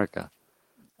America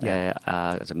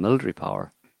as a military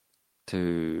power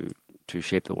to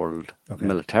shape the world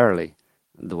militarily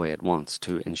the way it wants,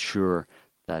 to ensure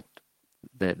that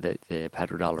the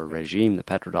petrodollar regime, the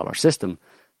petrodollar system,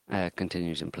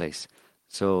 continues in place.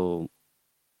 So,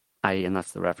 and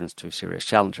that's the reference to serious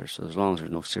challengers. So as long as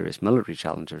there's no serious military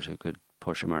challengers who could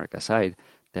push America aside,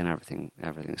 then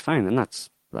everything's fine. And that's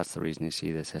the reason you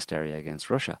see this hysteria against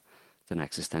Russia. It's an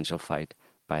existential fight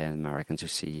by Americans who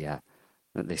see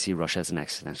they see Russia as an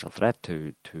existential threat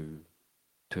to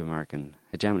American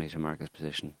hegemony, to America's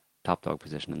position, top dog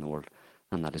position in the world,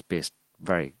 and that is based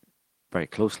very, very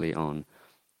closely on,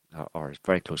 or is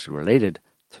very closely related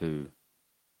to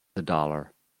the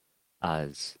dollar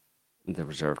as the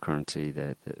reserve currency,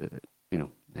 the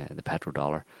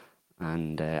petrodollar,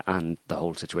 and the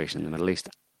whole situation in the Middle East,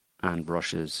 and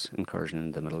Russia's incursion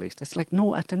in the Middle East. It's like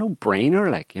it's a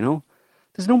no-brainer. Like,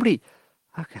 there's nobody.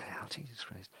 Okay, Jesus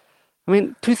Christ. I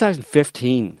mean,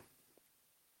 2015,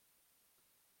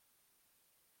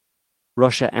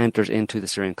 Russia enters into the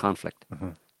Syrian conflict,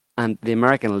 and the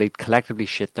American elite collectively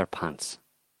shit their pants.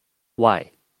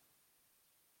 Why?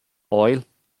 Oil.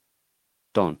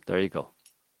 Done. There you go.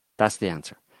 That's the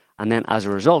answer. And then as a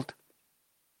result,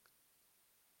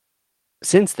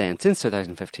 since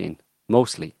 2015,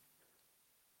 mostly,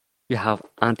 you have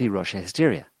anti-Russia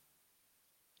hysteria.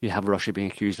 You have Russia being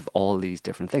accused of all these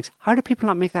different things. How do people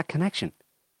not make that connection?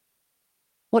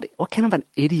 What kind of an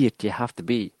idiot do you have to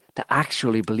be to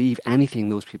actually believe anything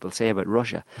those people say about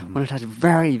Russia when it has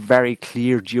very, very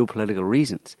clear geopolitical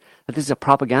reasons? That this is a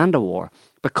propaganda war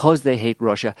because they hate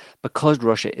Russia, because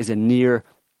Russia is a near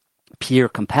peer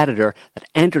competitor that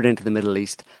entered into the Middle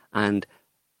East and,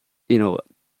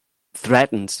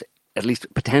 threatens, at least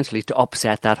potentially, to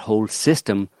upset that whole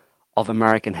system of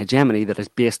American hegemony that is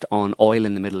based on oil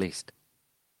in the Middle East.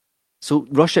 So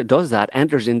Russia does that,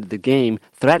 enters into the game,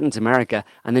 threatens America,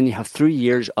 and then you have 3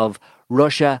 years of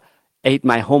Russia ate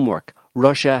my homework.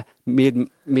 Russia made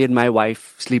my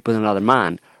wife sleep with another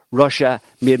man. Russia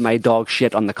made my dog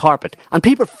shit on the carpet. And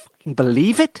people fucking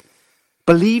believe it.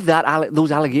 Believe that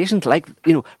those allegations, like,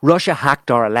 Russia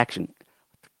hacked our election.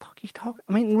 What the fuck are you talking?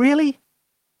 I mean, really?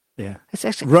 Yeah. It's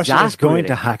actually Russia is going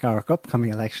to hack our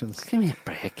upcoming elections. Give me a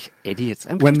break, idiots.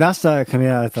 When that started coming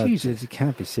out, I thought, Jesus, you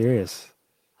can't be serious.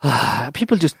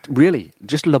 People just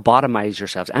lobotomize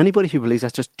yourselves. Anybody who believes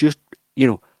that's just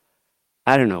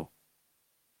I don't know.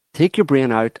 Take your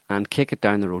brain out and kick it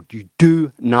down the road. You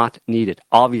do not need it,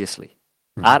 obviously,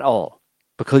 at all.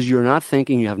 Because you're not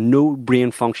thinking, you have no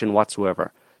brain function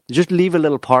whatsoever. Just leave a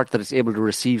little part that is able to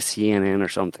receive CNN or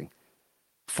something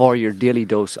for your daily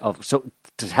dose to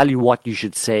tell you what you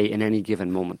should say in any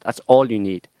given moment. That's all you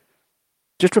need.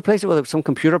 Just replace it with some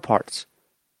computer parts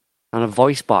and a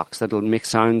voice box that'll make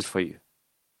sounds for you.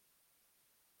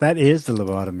 That is the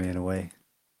lobotomy in a way.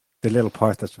 The little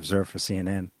part that's reserved for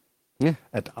CNN. Yeah.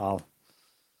 Et al.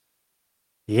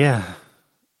 Yeah.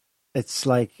 It's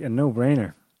like a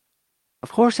no-brainer.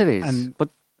 Of course it is. But,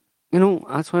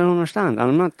 that's what I don't understand.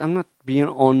 And I'm not being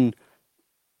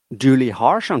unduly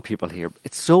harsh on people here.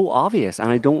 It's so obvious, and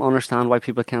I don't understand why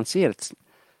people can't see it.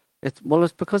 It's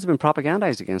because they've been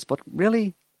propagandized against. But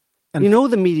really,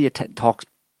 the media talks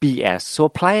BS, so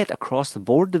apply it across the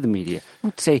board to the media.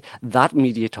 Don't say that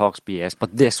media talks BS,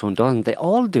 but this one doesn't. They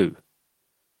all do.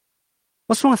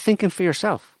 What's wrong with thinking for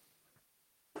yourself?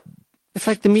 It's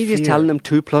like the media is telling them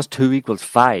 2 + 2 =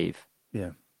 5.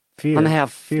 Yeah. Fear. And they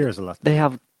have fear is a lot. They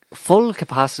have full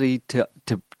capacity to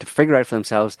figure out for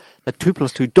themselves that 2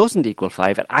 + 2 doesn't equal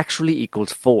 5. It actually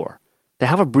equals 4. They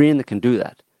have a brain that can do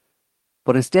that.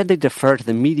 But instead they defer to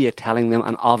the media telling them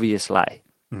an obvious lie.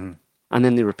 Mm-hmm. And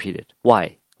then they repeat it.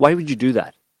 Why? Why would you do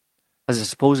that? As a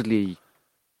supposedly,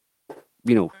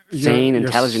 sane,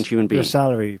 intelligent human being. Your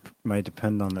salary might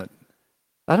depend on it.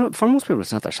 For most people,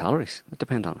 it's not their salaries. It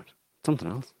depends on it.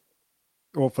 Something else.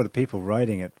 Or for the people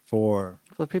writing it, for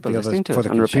the people listening to it, for the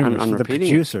consumers, for the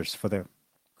producers, for the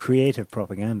creative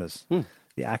propagandas,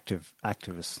 the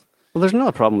activists. Well, there's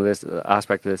another problem with this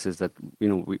aspect of this is that we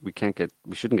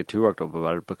shouldn't get too worked up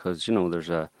about it because there's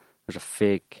a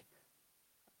fake,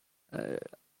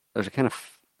 there's a kind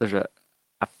of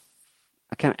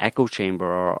echo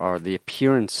chamber or the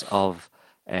appearance of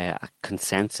a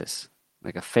consensus,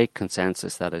 like a fake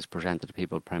consensus that is presented to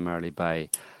people primarily by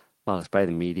well, it's by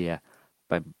the media,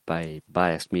 by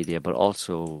biased media, but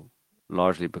also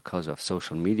largely because of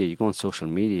social media. You go on social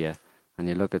media and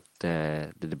you look at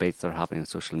the debates that are happening on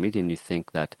social media, and you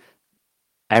think that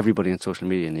everybody on social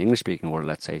media in the English-speaking world,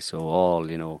 let's say, so all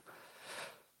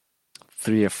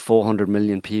 300 or 400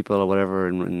 million people or whatever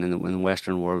in the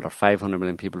Western world, or 500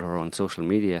 million people who are on social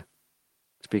media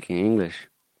speaking English,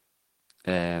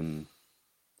 and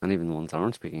even the ones that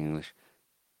aren't speaking English,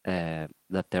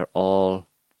 that they're all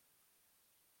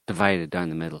divided down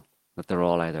the middle, that they're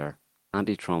all either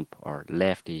anti-Trump or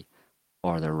lefty,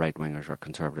 or they're right-wingers or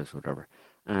conservatives, whatever.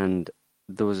 And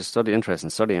there was a interesting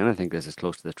study, and I think this is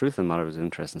close to the truth of the matter. It was an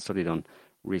interesting study done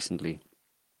recently.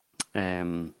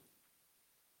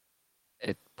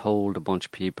 It polled a bunch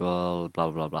of people, blah,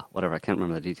 blah, blah, whatever. I can't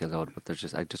remember the details of it, but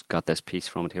I just got this piece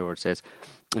from it here where it says,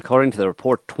 according to the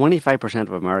report, 25%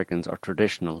 of Americans are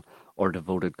traditional or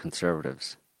devoted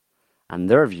conservatives, and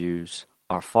their views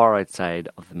are far outside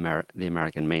of the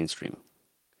American mainstream.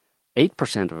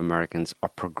 8% of Americans are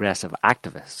progressive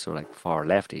activists, so like far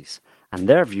lefties, and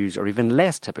their views are even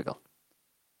less typical.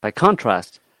 By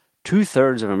contrast,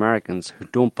 2/3 of Americans who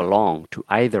don't belong to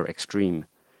either extreme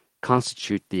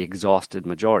constitute the exhausted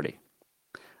majority,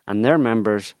 and their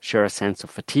members share a sense of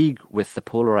fatigue with the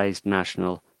polarized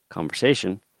national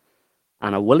conversation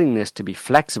and a willingness to be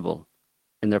flexible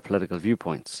in their political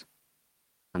viewpoints.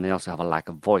 And they also have a lack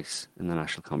of voice in the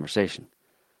national conversation.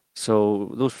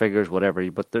 So those figures,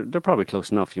 whatever, but they're probably close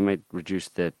enough. You might reduce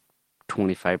the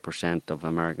 25% of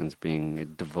Americans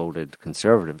being devoted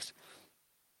conservatives,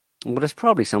 but it's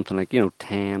probably something like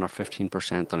 10 or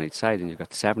 15% on each side, and you've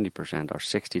got 70% or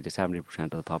 60 to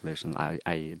 70% of the population,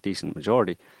 a decent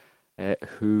majority,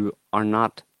 who are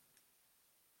not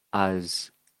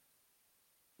as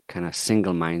kind of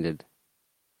single-minded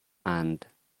and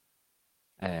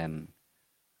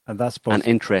that's and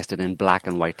interested in black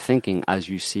and white thinking as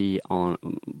you see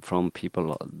from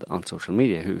people on social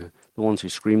media, who the ones who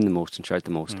scream the most and shout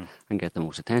the most and get the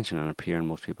most attention and appear in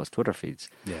most people's Twitter feeds.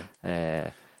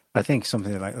 Yeah. I think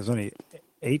something like there's only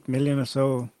 8 million or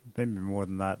so, maybe more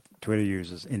than that, Twitter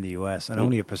users in the US, and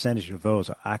only a percentage of those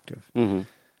are active. Mm-hmm.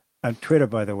 And Twitter,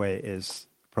 by the way, is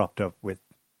propped up with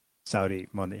Saudi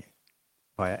money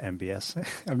via MBS.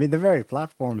 I mean, the very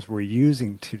platforms we're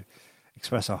using to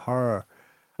express our horror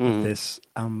of this,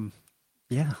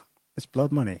 it's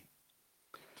blood money.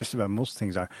 Just about most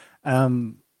things are.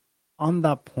 On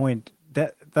that point,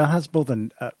 that has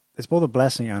it's both a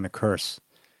blessing and a curse.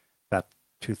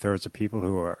 2/3 of people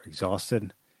who are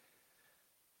exhausted,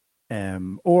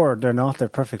 or they're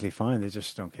perfectly fine, they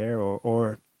just don't care,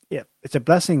 or it's a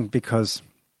blessing because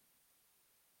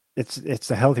it's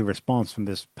a healthy response from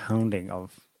this pounding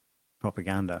of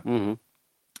propaganda.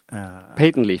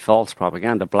 Patently false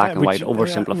propaganda, black and white,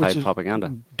 oversimplified propaganda.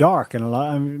 Dark and a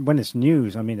lot. I mean, when it's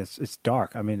news, I mean, it's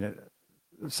dark. I mean,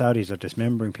 Saudis are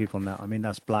dismembering people now. I mean,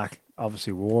 that's black.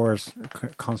 Obviously, wars,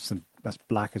 constant. That's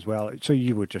black as well. So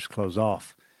you would just close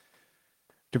off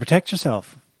to protect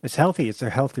yourself. It's healthy. It's a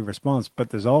healthy response.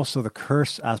 But there's also the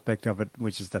curse aspect of it,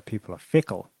 which is that people are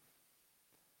fickle.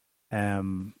 They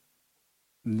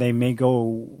may go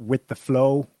with the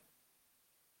flow.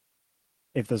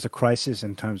 If there's a crisis,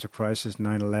 in times of crisis,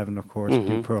 9/11, of course,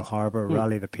 Pearl Harbor,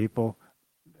 rally the people,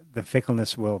 the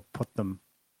fickleness will put them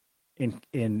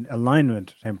in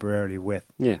alignment temporarily with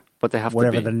but they have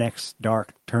whatever the next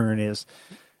dark turn is.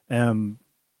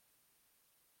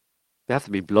 They have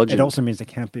to be bludgeoned. It also means they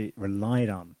can't be relied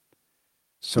on.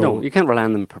 So no, you can't rely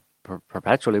on them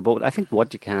perpetually. But I think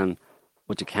what you can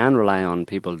rely on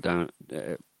people down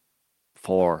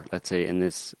for, let's say,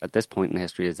 at this point in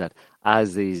history, is that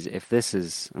it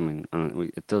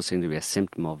does seem to be a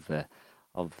symptom of the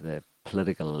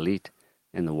political elite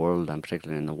in the world, and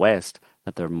particularly in the West,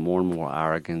 that they're more and more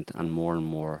arrogant and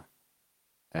more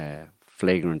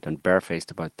flagrant and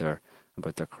barefaced about their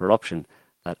corruption.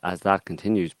 That as that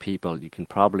continues, you can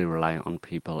probably rely on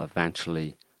people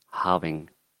eventually having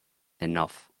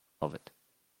enough of it,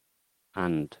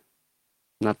 and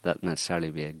not that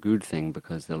necessarily be a good thing,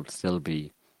 because they'll still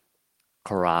be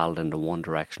corralled into one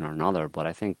direction or another. But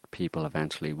I think people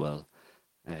eventually will,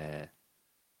 in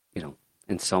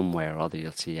some way or other,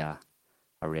 you'll see a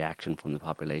reaction from the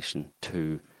population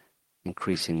to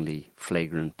increasingly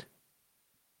flagrant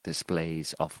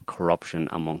displays of corruption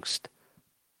amongst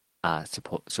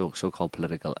so-called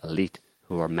political elite,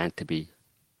 who are meant to be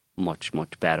much,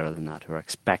 much better than that, who are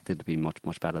expected to be much,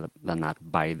 much better than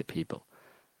that by the people.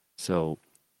 So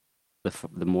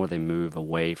the more they move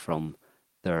away from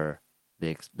the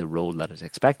role that is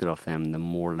expected of them, the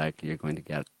more likely you're going to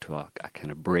get to a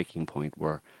kind of breaking point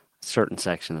where certain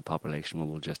section of the population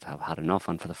will just have had enough,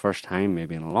 and for the first time,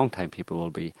 maybe in a long time, people will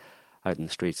be out in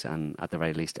the streets and at the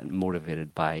very least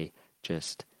motivated by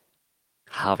just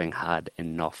having had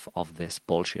enough of this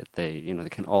bullshit. They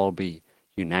can all be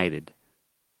united,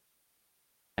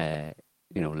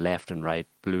 left and right,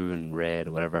 blue and red,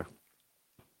 whatever,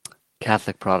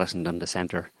 Catholic, Protestant, and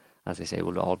dissenter, as they say,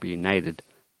 will all be united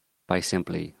by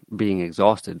simply being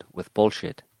exhausted with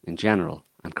bullshit in general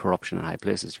and corruption in high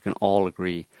places. You can all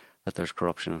agree that there's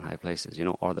corruption in high places,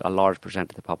 or a large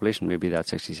percent of the population, maybe that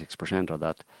 66% or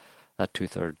that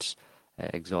 2/3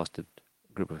 exhausted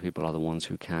group of people are the ones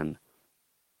who can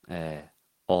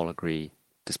all agree,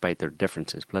 despite their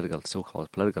differences,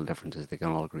 so-called political differences, they can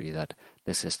all agree that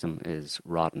the system is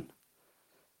rotten.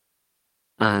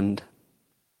 And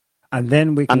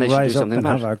then we can rise up and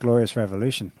have our glorious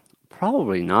revolution.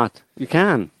 Probably not. You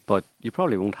can, but you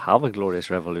probably won't have a glorious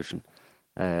revolution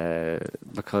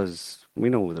because we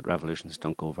know that revolutions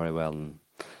don't go very well, and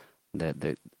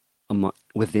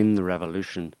within the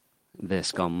revolution, the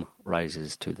scum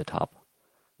rises to the top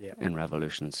in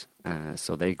revolutions,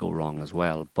 so they go wrong as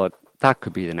well. But that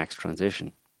could be the next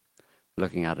transition.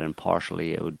 Looking at it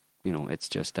impartially, it would, it's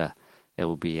just it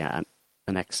will be the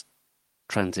next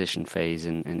transition phase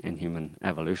in human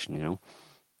evolution,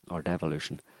 or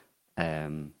devolution.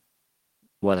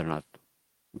 Whether or not,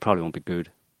 it probably won't be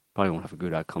good, probably won't have a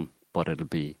good outcome, but it'll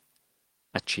be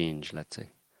a change, let's say.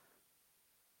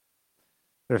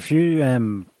 There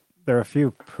are a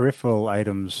few peripheral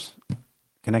items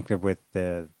connected with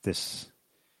this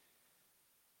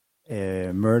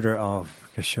murder of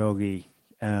Khashoggi.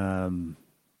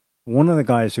 One of the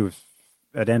guys who was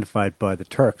identified by the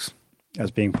Turks as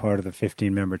being part of the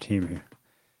 15-member team here,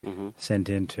 sent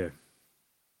into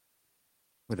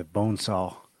with a bone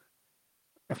saw.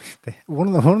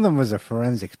 One of them was a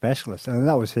forensic specialist, and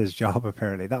that was his job.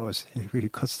 Apparently,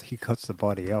 he cuts the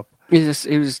body up. He's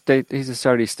a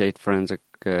Saudi state forensic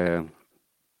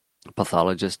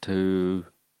pathologist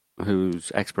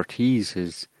whose expertise,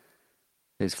 his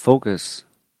focus,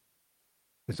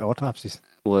 his autopsies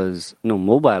was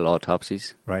mobile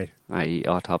autopsies, right? I.e.,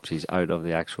 autopsies out of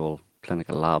the actual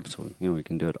clinical lab, so we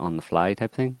can do it on the fly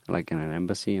type thing, like in an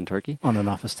embassy in Turkey, on an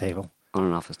office table,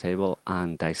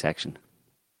 and dissection.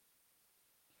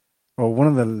 Well, one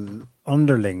of the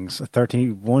underlings, a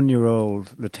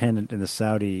 31-year-old lieutenant in the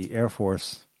Saudi Air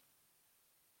Force,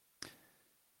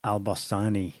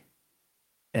 Al-Bastani,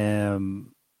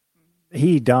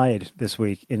 he died this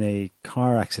week in a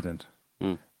car accident,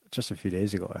 just a few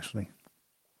days ago, actually.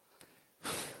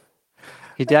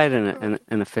 He died in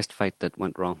a fist fight that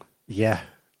went wrong. Yeah.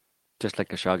 Just like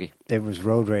Khashoggi. It was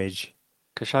road rage.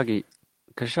 Khashoggi,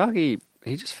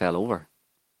 he just fell over.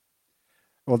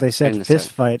 Well, they said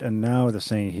fist fight, and now they're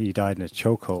saying he died in a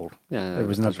chokehold. Yeah, there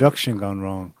was an abduction gone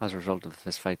wrong. As a result of the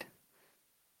fist fight.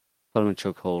 Put him in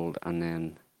chokehold and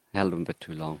then held him a bit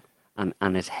too long.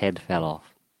 And his head fell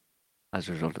off as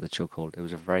a result of the chokehold. It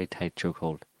was a very tight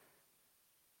chokehold.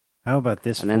 How about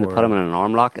this? And then they put him in an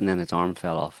arm lock, and then his arm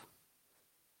fell off.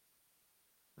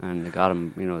 And they got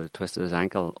him, they twisted his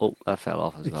ankle. Oh, that fell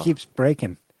off as well. It keeps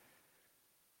breaking.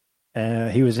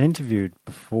 He was interviewed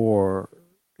before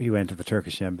he went to the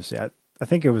Turkish embassy. I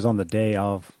think it was on the day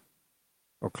of,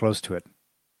 or close to it,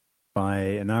 by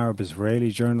an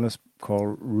Arab-Israeli journalist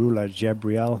called Rula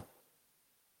Jebriel.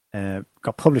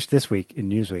 Got published this week in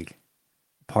Newsweek,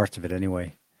 parts of it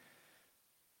anyway.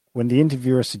 When the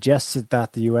interviewer suggested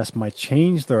that the US might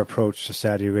change their approach to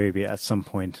Saudi Arabia at some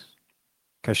point,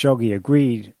 Khashoggi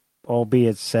agreed,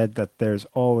 albeit said that there's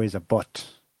always a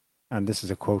but. And this is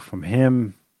a quote from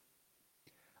him.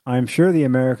 "I'm sure the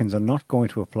Americans are not going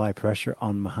to apply pressure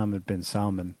on Mohammed bin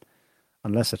Salman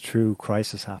unless a true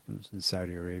crisis happens in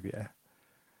Saudi Arabia."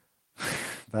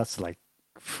 That's like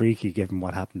freaky given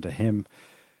what happened to him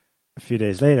a few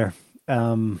days later.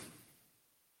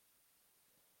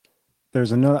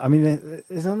 There's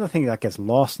another thing that gets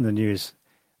lost in the news,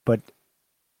 but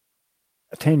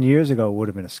 10 years ago it would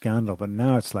have been a scandal, but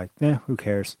now it's like, who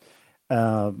cares?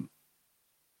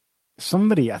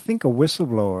 Somebody, I think a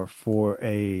whistleblower for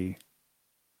a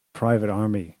private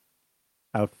army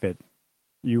outfit,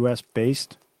 US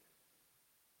based,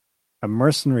 a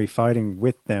mercenary fighting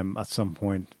with them at some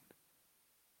point,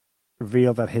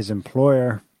 revealed that his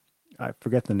employer, I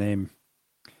forget the name,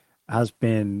 has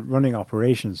been running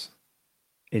operations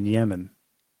in Yemen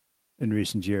in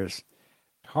recent years,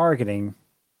 targeting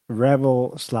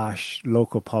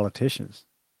rebel/local politicians.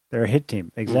 They're a hit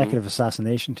team, executive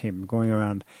assassination team going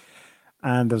around.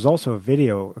 And there's also a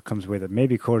video that comes with it,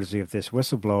 maybe courtesy of this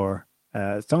whistleblower.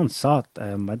 It's on SOT.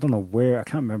 I don't know where, I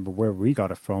can't remember where we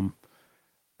got it from.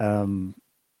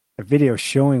 a video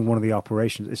showing one of the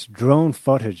operations. It's drone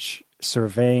footage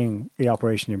surveying the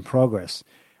operation in progress,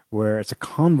 where it's a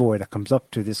convoy that comes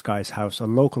up to this guy's house, a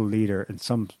local leader in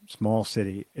some small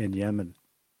city in Yemen.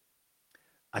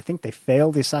 I think they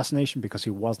failed the assassination because he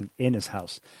wasn't in his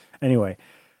house. Anyway,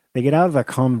 they get out of that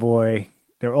convoy.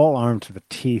 They're all armed to the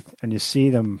teeth, and you see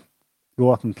them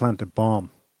go up and plant a bomb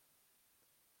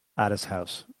at his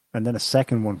house. And then a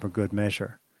second one for good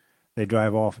measure. They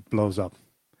drive off, it blows up.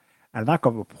 And that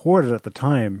got reported at the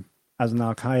time as an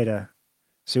Al-Qaeda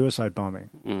suicide bombing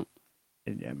in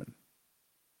Yemen.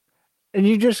 And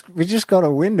we just got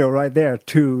a window right there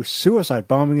to suicide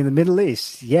bombing in the Middle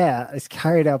East. Yeah, it's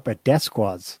carried out by death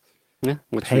squads. Yeah,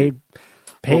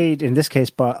 paid in this case,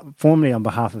 but formally on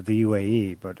behalf of the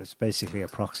UAE, but it's basically a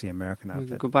proxy American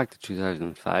outfit. Go back to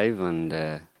 2005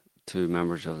 and 2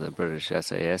 members of the British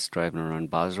SAS driving around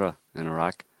Basra in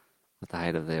Iraq at the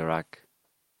height of the Iraq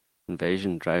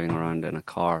invasion, driving around in a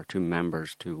car. 2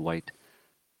 members, 2 white,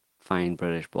 fine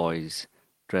British boys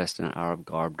dressed in Arab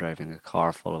garb, driving a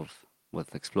car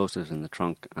with explosives in the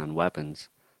trunk and weapons,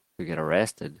 who get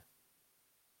arrested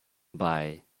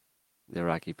by the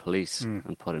Iraqi police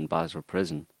and put in Basra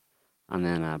prison. And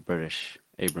then a British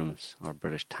Abrams or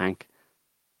British tank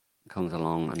comes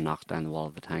along and knocks down the wall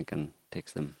of the tank and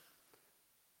takes them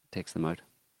out.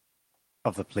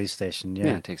 Of the police station,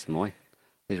 Yeah, takes them away.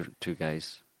 These are 2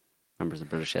 guys, members of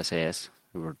the British SAS,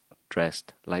 who were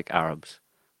dressed like Arabs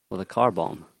with a car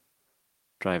bomb.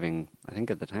 Driving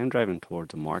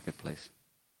towards a marketplace.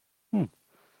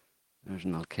 There's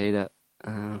an Al-Qaeda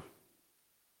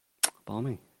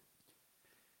bombing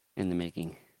in the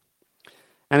making.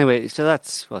 Anyway, so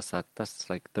what's that? That's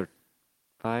like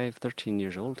 13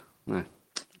 years old. No.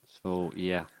 So,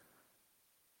 yeah.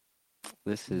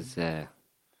 This is, I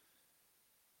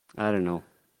don't know.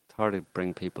 It's hard to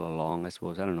bring people along, I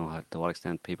suppose. I don't know to what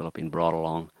extent people have been brought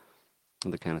along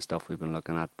the kind of stuff we've been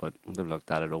looking at, but they've looked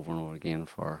at it over and over again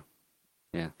for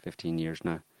 15 years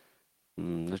now.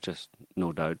 There's just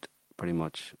no doubt pretty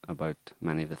much about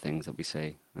many of the things that we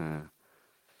say have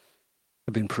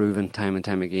been proven time and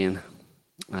time again,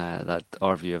 that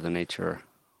our view of the nature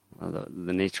of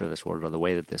this world, or the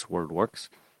way that this world works,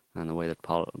 and the way that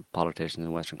politicians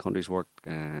in Western countries work,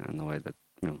 and the way that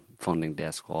funding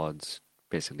death squads,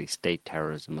 basically state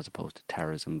terrorism as opposed to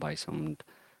terrorism by some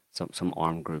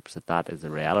armed groups, that is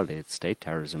the reality. It's state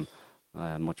terrorism,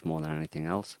 much more than anything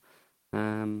else.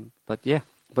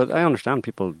 But I understand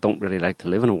people don't really like to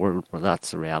live in a world where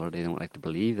that's the reality. They don't like to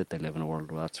believe that they live in a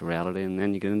world where that's the reality, and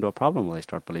then you get into a problem where they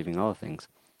start believing other things,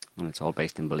 and it's all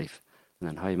based in belief. And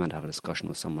then how are you meant to have a discussion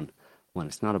with someone when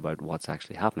it's not about what's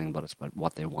actually happening, but it's about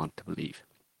what they want to believe?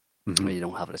 Mm-hmm. You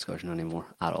don't have a discussion anymore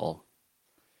at all.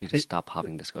 You just stop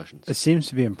having discussions. It seems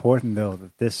to be important, though,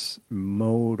 that this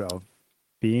mode of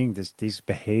being, these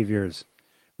behaviors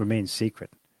remain secret,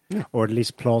 or at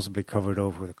least plausibly covered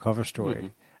over with a cover story. Mm-hmm.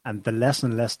 And the less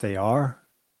and less they are,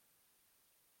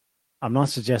 I'm not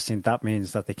suggesting that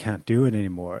means that they can't do it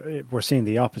anymore. We're seeing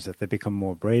the opposite. They become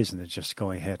more brazen. They're just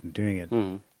going ahead and doing it.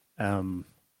 Mm-hmm.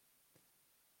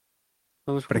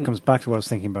 But it comes back to what I was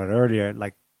thinking about earlier.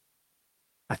 Like,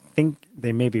 I think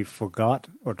they maybe forgot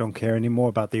or don't care anymore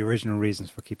about the original reasons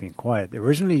for keeping quiet.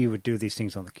 Originally, you would do these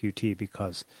things on the QT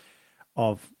because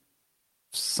of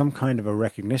some kind of a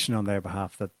recognition on their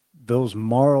behalf that those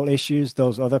moral issues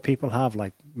those other people have,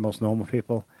 like most normal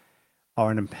people, are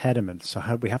an impediment. So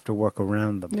we have to work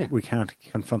around them. Yeah. We can't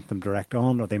confront them direct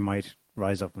on, or they might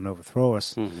rise up and overthrow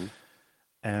us.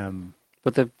 Mm-hmm.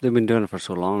 But they've been doing it for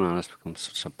so long now, and it's become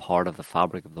such a part of the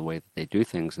fabric of the way that they do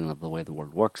things and of the way the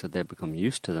world works, that they've become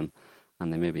used to them.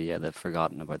 And they've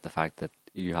forgotten about the fact that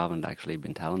you haven't actually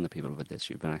been telling the people about this.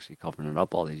 You've been actually covering it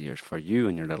up all these years. For you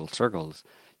and your little circles,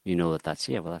 you know that's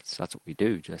what we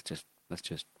do. Let's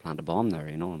just plant a bomb there,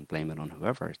 and blame it on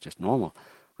whoever. It's just normal.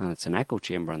 And it's an echo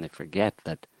chamber, and they forget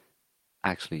that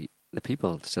actually the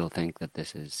people still think that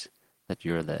that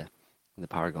you're the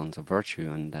paragons of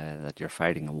virtue, and that you're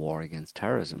fighting a war against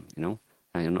terrorism,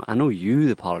 And I know you,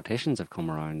 the politicians, have come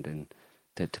around and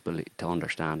to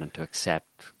understand and to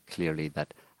accept clearly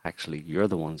that actually you're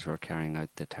the ones who are carrying out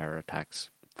the terror attacks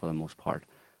for the most part.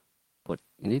 But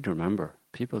you need to remember,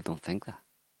 people don't think that.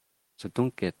 So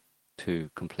don't get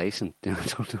too complacent,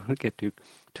 don't get too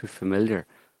familiar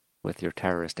with your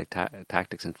terroristic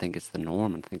tactics and think it's the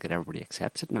norm and think that everybody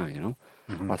accepts it now,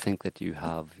 Mm-hmm. Or think that you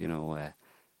have,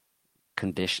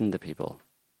 conditioned the people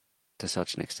to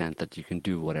such an extent that you can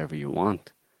do whatever you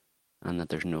want and that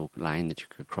there's no line that you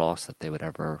could cross that they would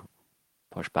ever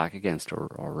push back against or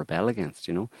rebel against,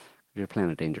 You're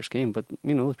playing a dangerous game, but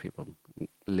there's people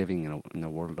living in a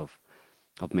world of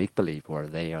make-believe where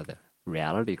they are the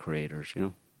reality creators,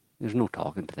 there's no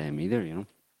talking to them either, you know.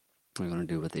 They're going to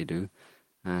do what they do,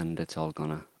 and it's all going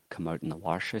to come out in the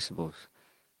wash, I suppose.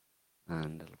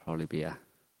 And it'll probably be a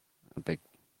big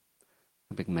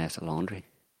mess of laundry,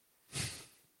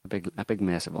 a big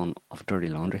mess of dirty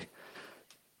laundry.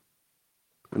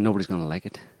 And nobody's going to like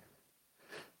it.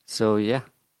 So yeah,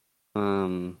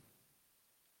 and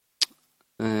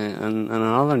in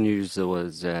other news, there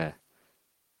was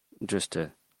just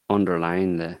to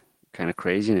underline the kind of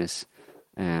craziness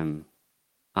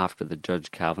after the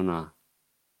Judge Kavanaugh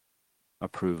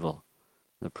approval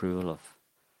of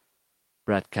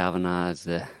Brett Kavanaugh as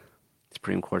the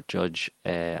Supreme Court judge,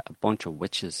 a bunch of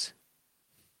witches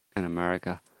in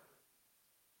America,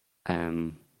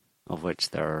 of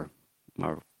which there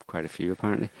are quite a few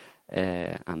apparently,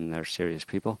 and they're serious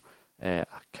people,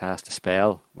 cast a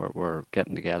spell. We're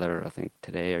getting together, I think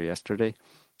today or yesterday,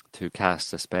 to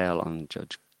cast a spell on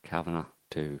Judge Kavanaugh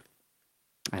to,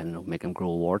 I don't know, make him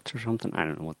grow warts or something. I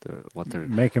don't know what they're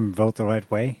make him vote the right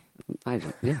way.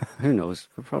 Who knows?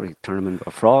 We'll probably turn him into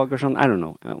a frog or something. I don't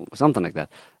know, something like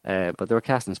that. But they were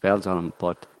casting spells on him.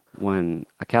 But when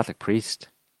a Catholic priest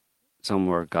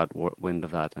somewhere got wind of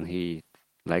that, and he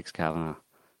likes Kavanaugh,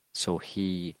 so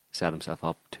he set himself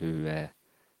up to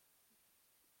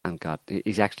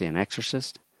he's actually an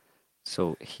exorcist,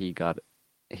 so he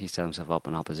set himself up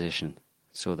in opposition.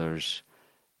 So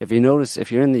if you notice,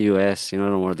 if you're in the US, you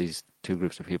don't know where these two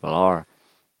groups of people are,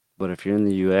 but if you're in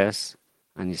the US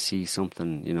and you see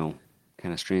something,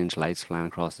 kind of strange lights flying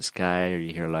across the sky, or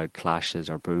you hear loud clashes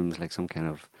or booms, like some kind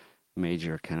of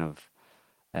major kind of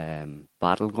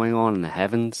battle going on in the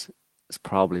heavens, it's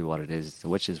probably what it is. It's the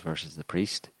witches versus the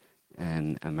priest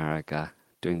in America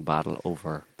doing battle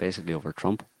over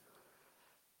Trump.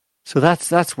 So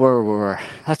that's where we're.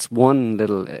 That's one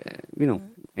little,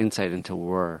 insight into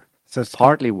where. So it's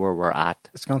partly where we're at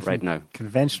right now.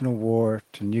 Conventional war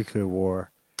to nuclear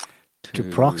war, to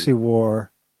proxy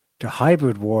war, to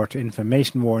hybrid war, to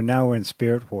information war. Now we're in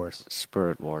spirit wars.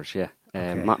 Spirit wars, yeah.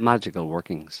 Okay. Magical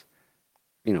workings,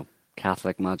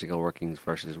 Catholic magical workings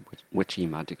versus witchy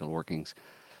magical workings.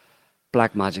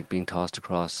 Black magic being tossed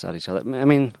across at each other. I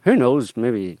mean, who knows?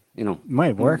 Maybe,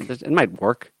 might work. It might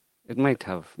work. It might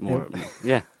have more.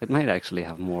 Yeah, it might actually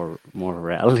have more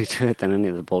reality to it than any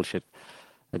of the bullshit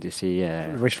that you see.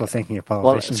 Wishful thinking of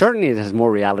politicians. Well, certainly it has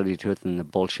more reality to it than the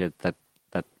bullshit that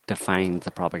defines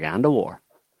the propaganda war.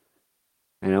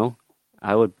 I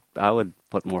would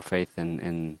put more faith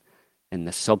in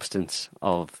the substance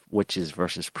of witches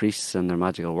versus priests and their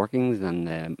magical workings than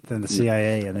the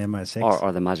CIA and the MI6,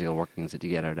 or the magical workings that you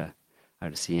get out of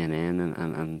CNN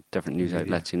and different news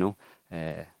outlets.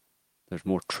 There's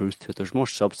more truth to it. There's more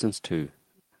substance to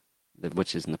the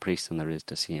witches and the priests than there is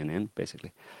to CNN,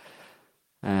 basically.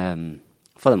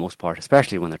 For the most part,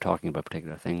 especially when they're talking about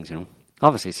particular things,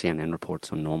 Obviously, CNN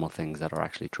reports on normal things that are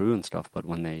actually true and stuff, but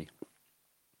when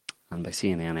and by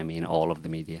CNN I mean all of the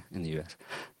media in the US,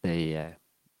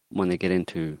 when they get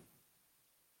into,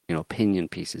 opinion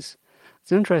pieces,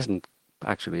 it's an interesting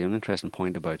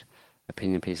point about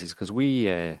opinion pieces, because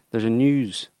there's a new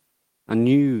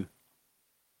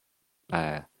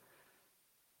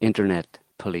internet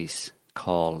police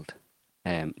called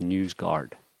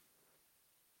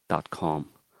NewsGuard.com,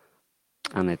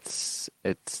 and it's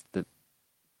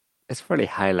fairly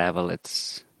high level.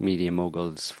 It's media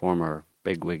moguls, former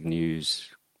bigwig news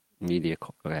media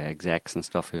execs and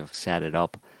stuff who have set it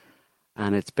up,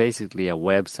 and it's basically a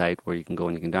website where you can go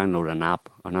and you can download an app,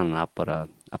 or not an app, but a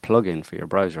plugin for your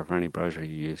browser, for any browser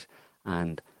you use,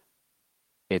 and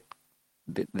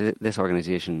this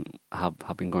organization have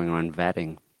been going around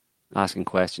vetting, asking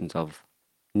questions of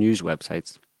news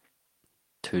websites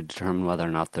to determine whether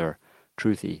or not they're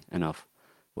truthy enough,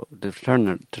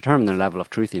 determine their level of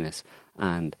truthiness,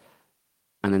 and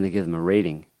then they give them a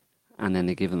rating, and then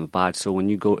they give them a badge. So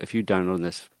if you download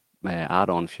this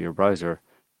add-on for your browser,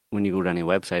 when you go to any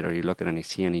website or you look at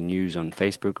see any news on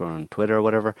Facebook or on Twitter or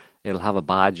whatever, it'll have a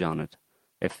badge on it.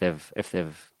 If they've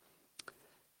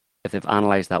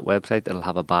analysed that website, it'll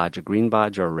have a badge, a green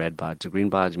badge or a red badge. A green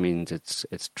badge means it's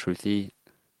truthy.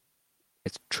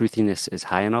 Its truthiness is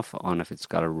high enough. And if it's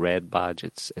got a red badge,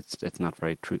 it's not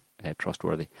very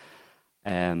trustworthy.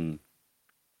 But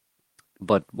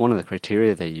one of the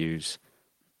criteria they use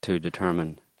to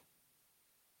determine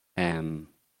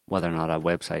whether or not a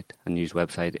news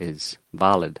website is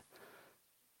valid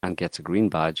and gets a green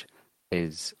badge,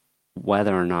 is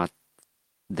whether or not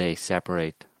they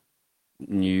separate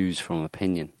news from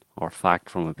opinion or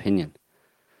fact from opinion.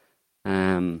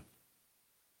 And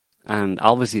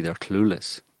obviously they're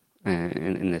clueless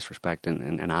in this respect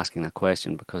in asking that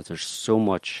question, because there's so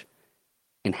much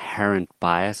inherent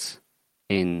bias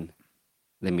in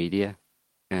the media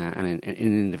and in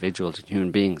individuals and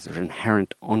human beings. There's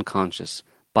inherent unconscious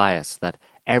bias that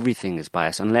everything is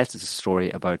biased unless it's a story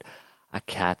about a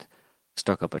cat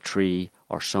stuck up a tree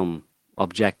or some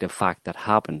objective fact that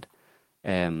happened.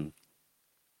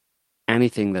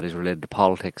 Anything that is related to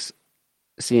politics,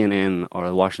 CNN or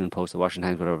the Washington Post, the Washington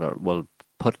Times, whatever, will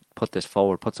put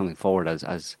something forward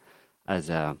as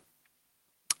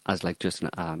like just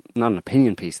not an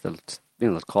opinion piece.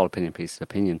 They'll call opinion piece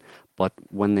opinion, but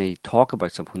when they talk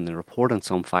about something, when they report on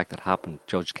some fact that happened,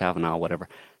 Judge Kavanaugh, whatever,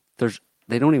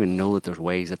 they don't even know that there's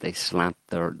ways that they slant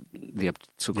the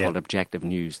so-called objective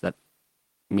news that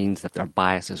means that their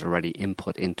bias is already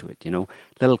input into it.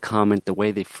 Little comment, the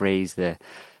way they phrase the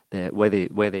way they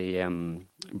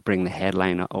bring the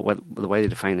headline, or the way they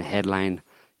define the headline,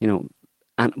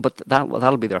 but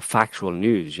that'll be their factual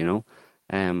news,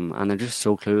 and they're just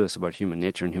so clueless about human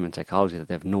nature and human psychology that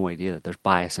they have no idea that there's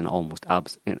bias in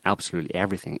in absolutely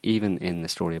everything, even in the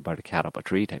story about a cat up a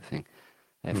tree type thing.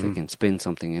 If they can spin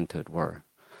something into it where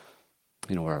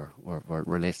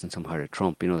relates in somehow to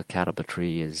Trump, the cat up a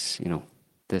tree is,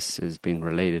 this has been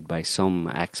related by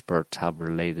some experts have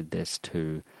related this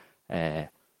to a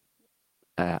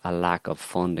lack of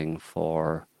funding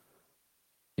for,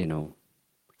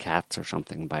 cats or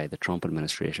something by the Trump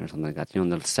administration or something like that.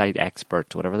 They'll cite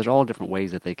experts, whatever. There's all different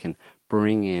ways that they can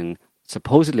bring in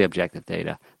supposedly objective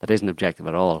data that isn't objective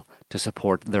at all to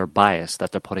support their bias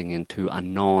that they're putting into a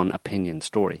non-opinion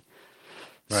story.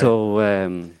 Right. So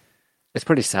it's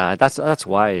pretty sad. That's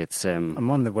why it's. I'm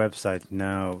on the website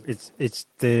now. It's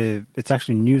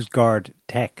actually NewsGuard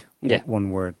Tech. Yeah.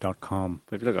 oneword.com.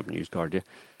 If you look up NewsGuard,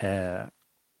 yeah.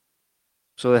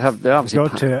 So they obviously go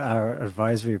to our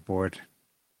advisory board.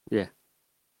 Yeah.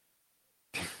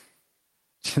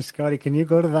 Scotty, can you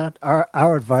go to that?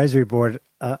 Our advisory board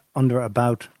under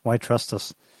About Why Trust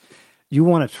Us. You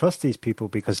want to trust these people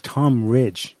because Tom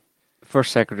Ridge,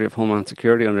 First Secretary of Homeland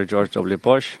Security under George W.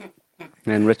 Bush,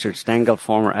 and Richard Stengel,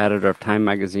 former editor of Time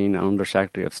magazine and Under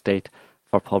Secretary of State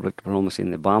for Public Diplomacy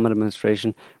in the Obama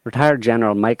administration, retired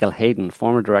General Michael Hayden,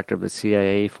 former director of the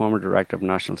CIA, former director of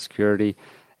National Security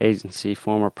Agency,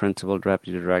 former principal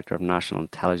deputy director of National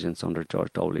Intelligence under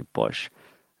George W. Bush,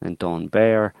 and Don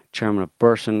Baer, chairman of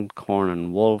Burson, Corn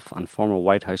and Wolf, and former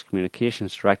White House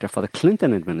communications director for the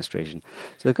Clinton administration.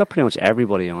 So they've got pretty much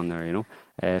everybody on there,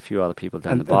 a few other people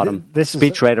down the bottom.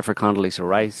 Speechwriter for Condoleezza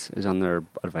Rice is on their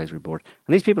advisory board.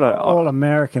 And these people are all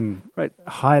American, right?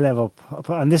 High level,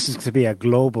 and this is to be a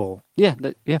global. 4,000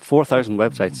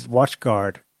 websites.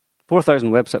 WatchGuard.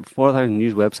 4,000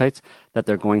 news websites that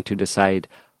they're going to decide.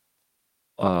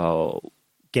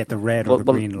 Get the red or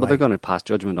the green light. But they're going to pass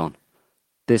judgment on.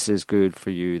 This is good for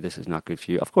you. This is not good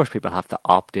for you. Of course, people have to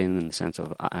opt in the sense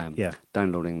of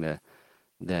downloading the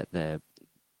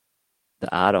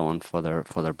add-on for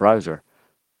their browser.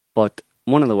 But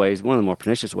one of the more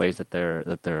pernicious ways that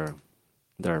their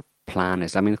plan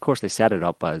is. I mean, of course, they set it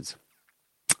up as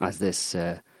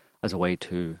a way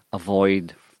to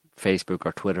avoid Facebook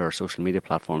or Twitter or social media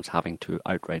platforms having to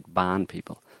outright ban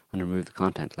people and remove the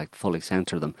content, like fully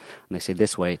censor them. And they say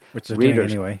this way, which they're doing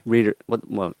anyway. They're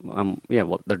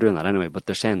doing that anyway. But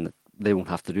they're saying that they won't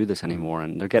have to do this anymore,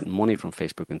 and they're getting money from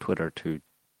Facebook and Twitter to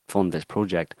fund this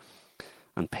project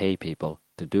and pay people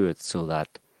to do it, so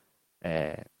that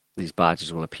these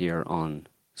badges will appear on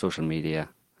social media.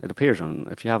 It appears on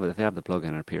if they have the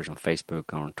plugin, it appears on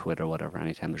Facebook or on Twitter, whatever.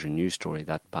 Anytime there's a news story,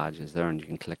 that badge is there, and you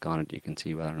can click on it. You can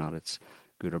see whether or not it's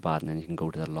good or bad, and then you can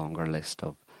go to the longer list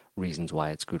of reasons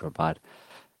why it's good or bad.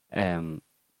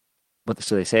 But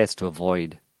so they say it's to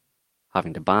avoid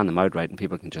having to ban them outright, and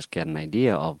people can just get an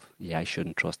idea of, I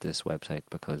shouldn't trust this website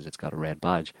because it's got a red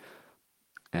badge.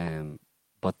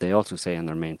 But they also say on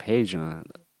their main page on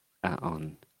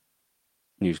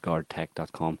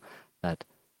newsguardtech.com that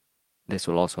this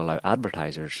will also allow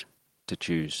advertisers to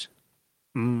choose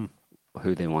who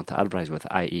they want to advertise with,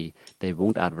 i.e. they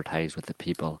won't advertise with the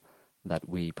people that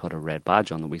we put a red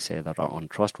badge on that we say that are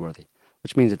untrustworthy,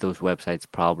 which means that those websites,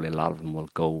 probably a lot of them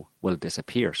will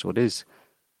disappear. So it is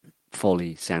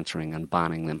fully censoring and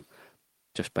banning them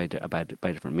just by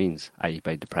different means, i.e.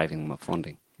 by depriving them of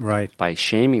funding. Right. By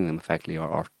shaming them effectively,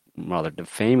 or rather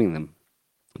defaming them,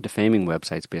 defaming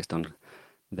websites based on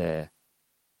the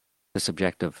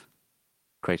subjective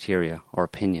criteria or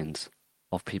opinions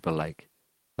of people like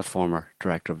the former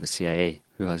director of the CIA,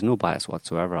 who has no bias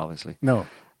whatsoever, obviously. No.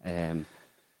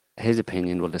 His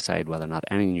opinion will decide whether or not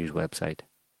any news website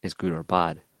is good or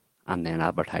bad, and then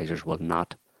advertisers will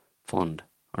not fund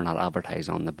or not advertise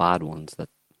on the bad ones that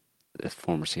the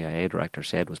former CIA director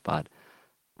said was bad,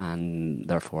 and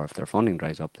therefore if their funding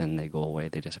dries up, then they go away,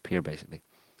 they disappear basically.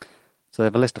 So they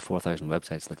have a list of 4,000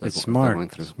 websites that It's they're going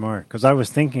through. Smart. Because I was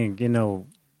thinking,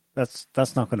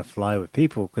 that's not going to fly with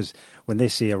people. Because when they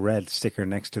see a red sticker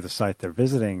next to the site they're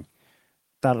visiting,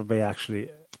 that'll be actually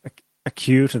a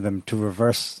cue to them to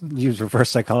use reverse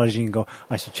psychology and go,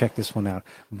 I should check this one out.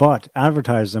 But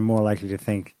advertisers are more likely to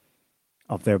think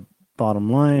of their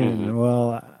bottom line.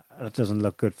 Well, that doesn't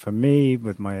look good for me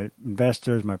with my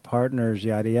investors, my partners,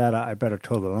 yada, yada. I better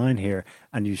toe the line here.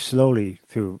 And you slowly,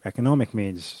 through economic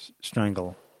means,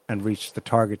 strangle and reach the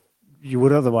target you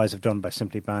would otherwise have done by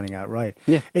simply banning outright.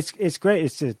 Yeah. It's great.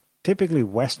 It's a typically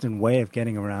Western way of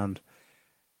getting around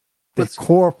the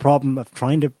core problem of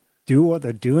trying to do what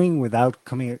they're doing without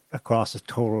coming across as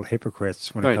total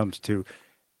hypocrites when it comes to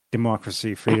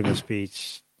democracy, freedom of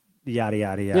speech, yada,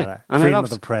 yada, yada, freedom of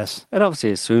the press. It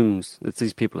obviously assumes, it's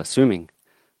these people assuming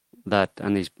that,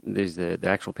 and these the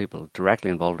actual people directly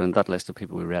involved in that list of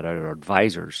people we read out are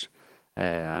advisors.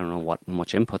 I don't know what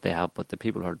much input they have, but the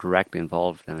people who are directly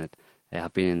involved in it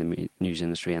have been in the news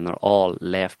industry, and they're all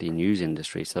lefty news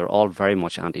industry, so they're all very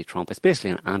much anti-Trump. It's basically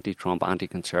an anti-Trump,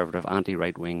 anti-conservative,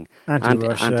 anti-right-wing,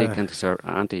 anti-Russia,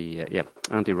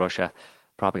 anti-Russia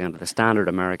propaganda, the standard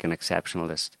American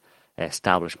exceptionalist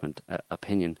establishment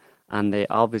opinion. And they've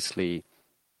all decided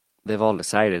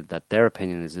that their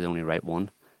opinion is the only right one,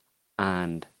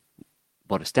 but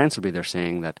ostensibly they're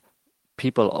saying that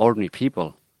ordinary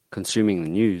people consuming the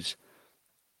news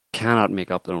cannot make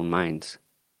up their own minds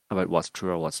about what's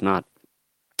true or what's not.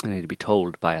 They need to be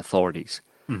told by authorities,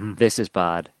 this is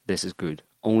bad, this is good,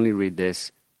 only read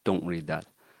this, don't read that.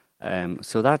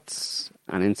 So that's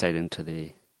an insight into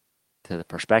the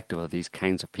perspective of these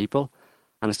kinds of people.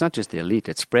 And it's not just the elite,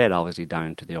 it's spread obviously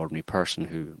down to the ordinary person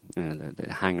who,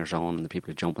 the hangers-on and the people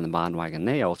who jump on the bandwagon.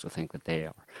 They also think that they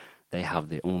have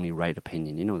the only right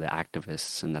opinion. The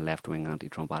activists and the left-wing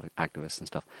anti-Trump activists and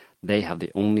stuff, they have the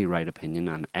only right opinion,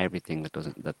 and everything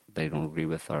that they don't agree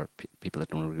with, or people that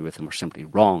don't agree with them, are simply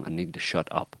wrong and need to shut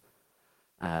up.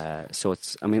 So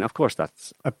of course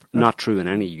that's not true in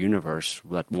any universe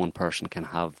that one person can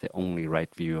have the only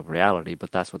right view of reality,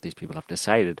 but that's what these people have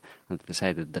decided, and they've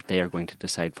decided that they are going to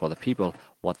decide for the people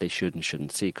what they should and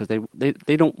shouldn't see, because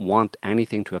they don't want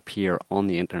anything to appear on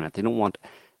the internet. They don't want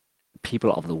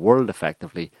people of the world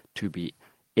effectively to be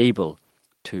able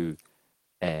to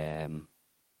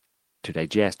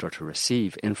digest or to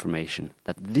receive information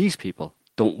that these people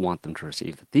don't want them to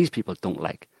receive, that these people don't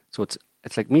like. So it's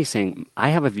like me saying, I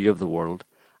have a view of the world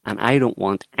and I don't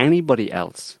want anybody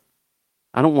else.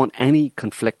 I don't want any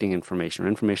conflicting information, or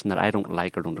information that I don't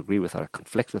like or don't agree with or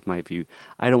conflicts with my view.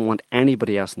 I don't want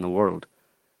anybody else in the world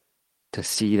to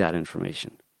see that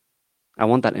information. I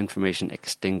want that information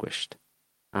extinguished.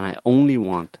 And I only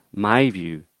want my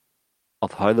view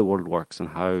of how the world works and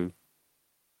how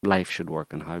life should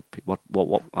work and how what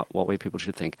way people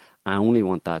should think. I only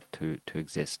want that to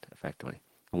exist effectively.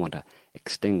 I want to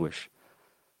extinguish,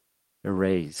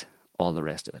 erase all the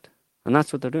rest of it, and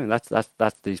that's what they're doing. That's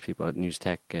these people at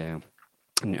NewsTech,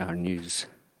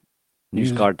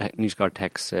 NewsGuard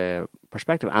Tech's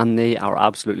perspective, and they are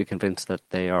absolutely convinced that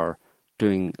they are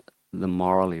doing the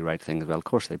morally right thing as well. Of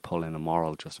course, they pull in a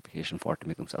moral justification for it to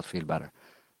make themselves feel better,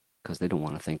 because they don't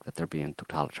want to think that they're being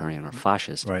totalitarian or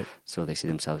fascist. Right. So they see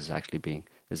themselves as actually being,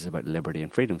 this is about liberty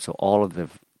and freedom. So all of the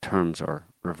terms are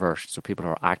reversed. So people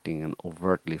are acting in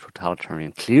overtly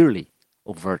totalitarian, clearly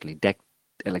overtly,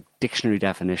 like dictionary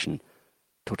definition,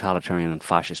 totalitarian and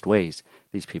fascist ways.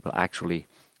 These people actually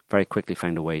very quickly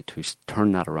find a way to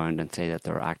turn that around and say that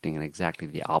they're acting in exactly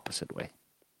the opposite way.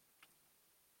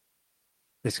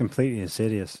 It's completely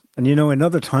insidious. And in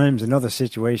other times, in other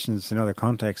situations, in other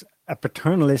contexts, a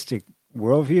paternalistic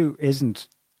worldview isn't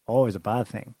always a bad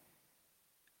thing.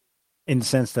 In the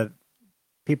sense that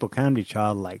people can be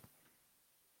childlike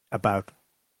about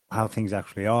how things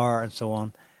actually are and so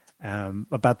on,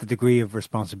 about the degree of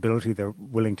responsibility they're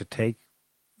willing to take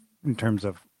in terms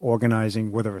of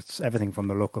organizing, whether it's everything from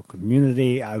the local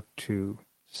community out to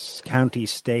county,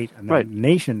 state, and the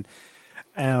nation.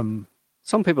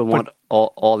 Some people want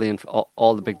all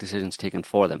the big decisions taken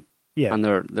for them, and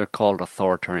they're called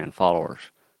authoritarian followers,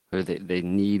 who they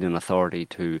need an authority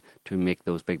to make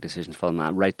those big decisions for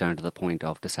them, right down to the point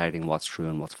of deciding what's true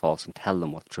and what's false and tell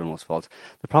them what's true and what's false.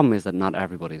 The problem is that not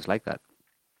everybody is like that.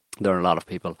 There are a lot of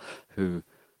people who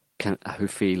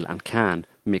feel and can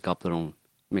make up their own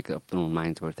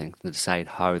minds about things, to decide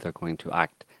how they're going to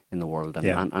act in the world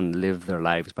and live their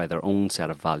lives by their own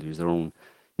set of values, their own,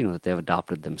 that they've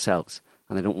adopted themselves.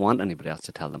 And they don't want anybody else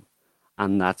to tell them,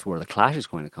 and that's where the clash is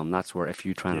going to come. That's where if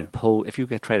you try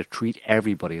to treat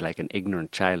everybody like an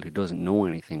ignorant child who doesn't know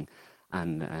anything,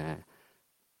 and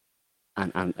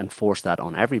and force that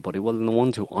on everybody, well, then the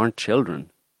ones who aren't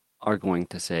children are going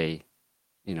to say,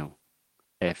 you know,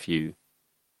 F you.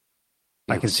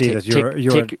 I can see that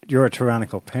you're a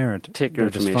tyrannical parent. Take your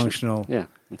you're information, dysfunctional. yeah,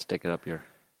 and stick it up your.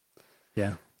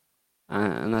 Yeah,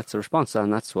 and that's the response,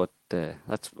 and that's what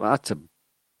that's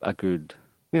a good,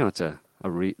 it's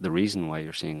the reason why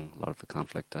you're seeing a lot of the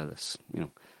conflict, this,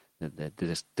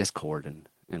 the discord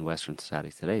in Western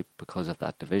society today, because of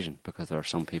that division, because there are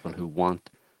some people who want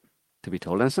to be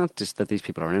told, and it's not just that these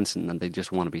people are innocent and they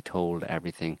just want to be told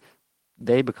everything.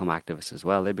 They become activists as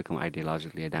well. They become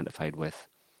ideologically identified with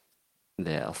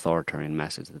the authoritarian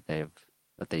message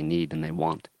that they need and they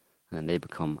want, and then they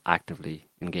become actively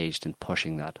engaged in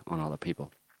pushing that on other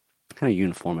people. Kind of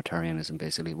uniformitarianism,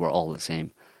 basically. We're all the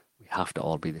same. We have to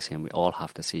all be the same. We all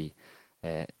have to see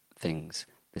things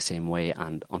the same way.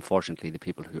 And unfortunately, the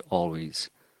people who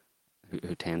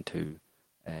tend to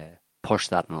push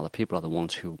that on other people are the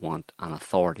ones who want an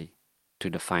authority to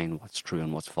define what's true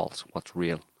and what's false, what's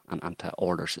real, and to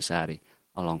order society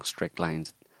along strict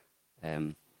lines.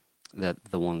 That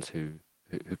the ones who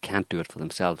can't do it for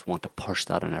themselves want to push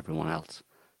that on everyone else,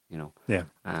 Yeah.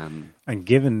 And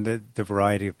given the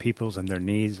variety of peoples and their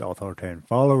needs, authoritarian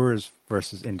followers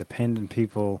versus independent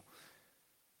people,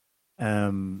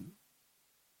 the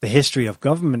history of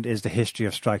government is the history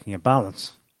of striking a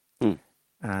balance.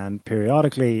 And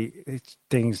periodically,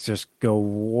 things just go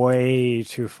way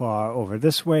too far over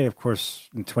this way. Of course,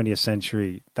 in the 20th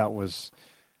century, that was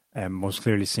most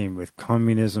clearly seen with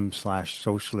communism /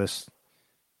 socialist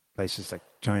places like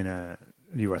China,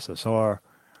 the USSR,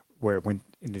 where it went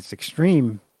in its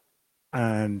extreme,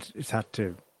 and it's had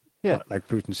to, like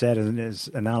Putin said in his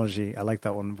analogy, I like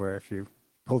that one, where if you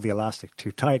pull the elastic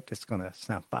too tight, it's going to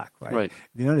snap back, right? Right.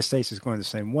 The United States is going the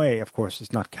same way. Of course,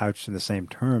 it's not couched in the same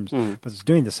terms, but it's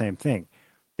doing the same thing.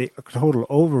 The total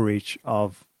overreach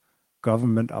of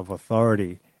government, of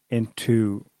authority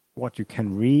into what you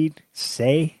can read,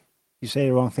 say. You say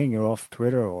the wrong thing, you're off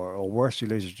Twitter, or worse, you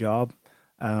lose your job.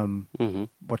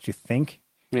 What you think,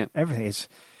 everything is.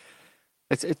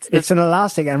 It's an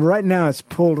elastic, and right now it's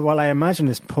pulled. Well, I imagine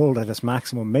it's pulled at its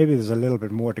maximum. Maybe there's a little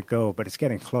bit more to go, but it's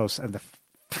getting close. And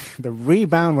the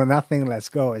rebound when that thing lets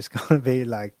go is going to be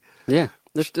like. Yeah,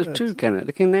 there's two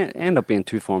they can end up being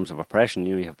two forms of oppression.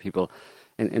 You have people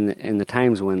in the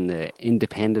times when the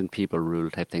independent people rule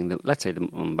type thing. Let's say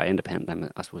by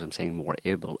independent, I suppose I'm saying more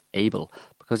able,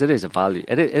 because it is a value.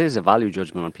 It is a value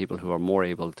judgment on people who are more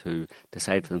able to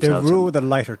decide for themselves. They rule with a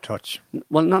lighter touch.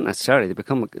 Well, not necessarily. They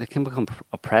can become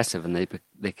oppressive, and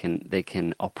they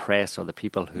can oppress other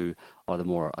people who are the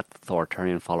more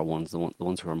authoritarian follower ones, the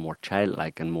ones who are more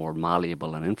childlike and more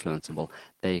malleable and influenceable.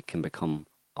 They can become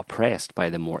oppressed by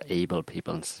the more able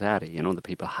people in society, the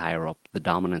people higher up the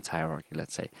dominance hierarchy,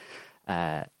 let's say,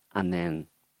 and then,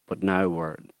 but now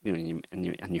we're, and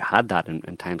you had that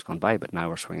in times gone by, but now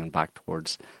we're swinging back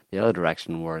towards the other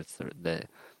direction, where it's the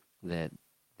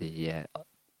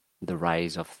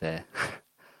rise of the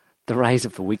the rise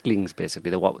of the weaklings,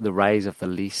 basically, the rise of the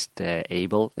least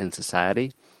able in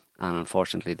society, and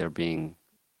unfortunately, they're being,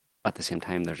 at the same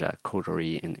time, there's a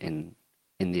coterie in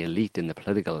the elite, in the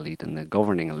political elite, in the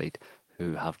governing elite,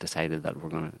 who have decided that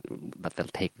that they'll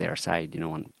take their side,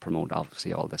 and promote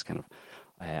obviously all this kind of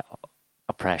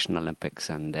oppression Olympics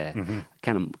and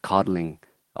kind of coddling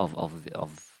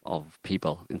of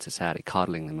people in society,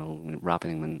 coddling them,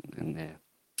 wrapping them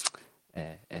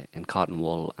in cotton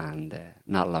wool, and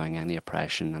not allowing any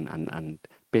oppression, and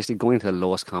basically going to the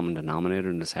lowest common denominator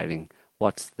and deciding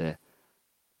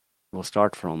we'll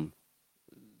start from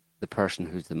the person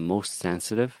who's the most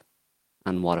sensitive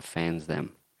and what offends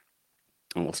them,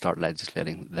 and we'll start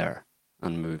legislating there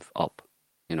and move up,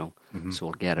 so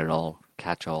we'll get it all,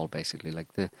 catch all, basically,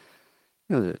 like the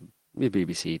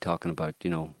BBC talking about,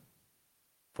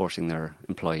 forcing their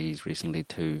employees recently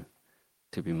to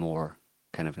be more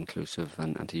kind of inclusive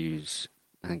and to use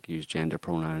gender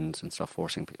pronouns and stuff,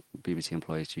 forcing BBC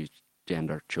employees to use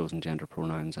chosen gender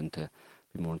pronouns and to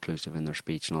be more inclusive in their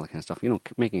speech and all that kind of stuff,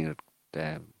 making it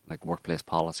like workplace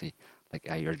policy, like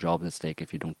your job is at stake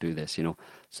if you don't do this,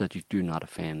 so that you do not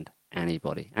offend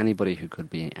anybody who could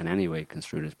be in any way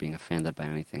construed as being offended by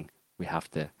anything.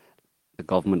 The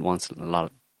government wants,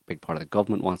 big part of the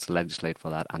government wants to legislate for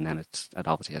that, and then it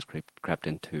obviously has crept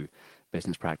into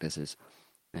business practices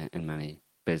in many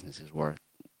businesses where,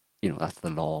 that's the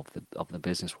law of the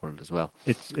business world as well.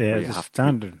 It's a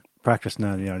standard practice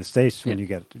now in the United States when you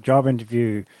get a job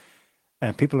interview,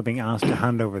 and people are being asked to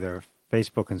hand over their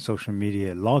Facebook and social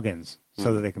media logins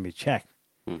so that they can be checked,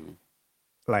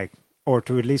 or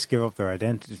to at least give up their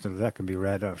identity so that can be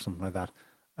read or something like that.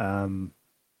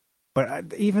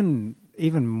 But even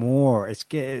even more. It's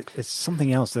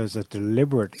something else. There's a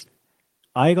deliberate.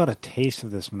 I got a taste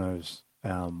of this when I was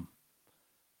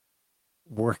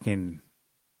working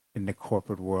in the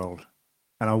corporate world,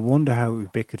 and I wonder how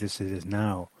ubiquitous it is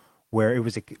now, where it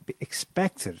was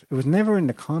expected. It was never in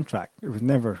the contract. It was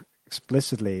never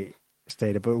explicitly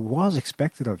stated, but it was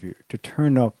expected of you to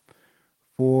turn up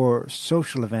for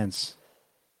social events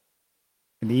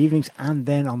in the evenings and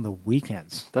then on the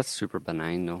weekends. That's super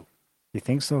benign, though. You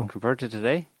think so? Compared to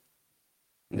today?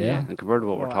 Yeah. And compared to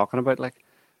what we're talking about, like,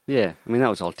 yeah, I mean, that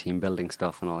was all team building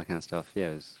stuff and all that kind of stuff.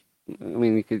 Yeah, I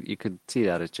mean, you could see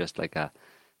that as just like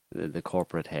the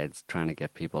corporate heads trying to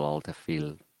get people all to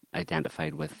feel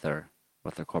identified with their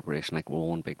corporation, like we're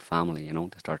one big family,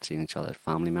 to start seeing each other as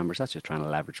family members. That's just trying to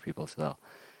leverage people so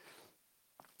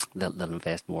they'll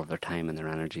invest more of their time and their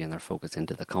energy and their focus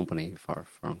into the company for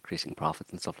increasing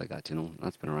profits and stuff like that.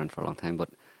 That's been around for a long time. But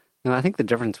I think the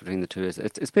difference between the two is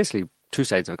it's basically two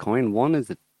sides of a coin. One is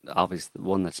the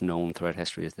one that's known throughout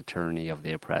history is the tyranny of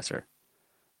the oppressor.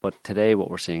 But today what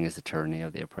we're seeing is the tyranny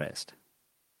of the oppressed.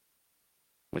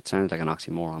 Which sounds like an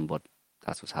oxymoron, but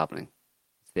that's what's happening.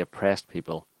 It's the oppressed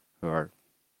people who are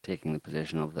taking the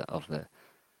position of the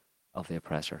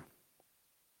oppressor.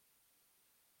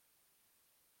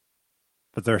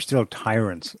 But there are still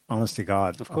tyrants, honest to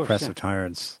God, of course, oppressive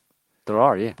tyrants. There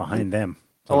are, yeah. Behind them.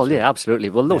 Oh, yeah, absolutely.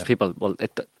 Well, those people,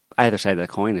 either side of the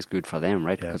coin is good for them,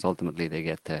 right? Because ultimately they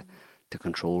get to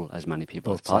control as many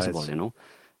people as possible,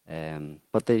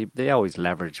 But they always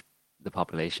leverage the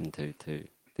population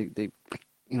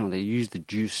they use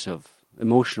the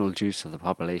emotional juice of the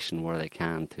population where they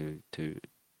can to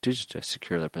just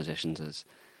secure their positions as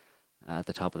at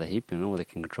the top of the heap, where they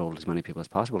can control as many people as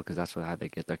possible because that's how they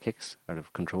get their kicks out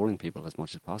of controlling people as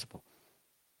much as possible.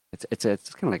 It's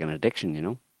kind of like an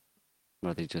addiction,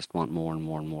 where they just want more and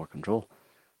more and more control.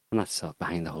 And that's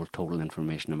behind the whole total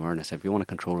information awareness. If you want to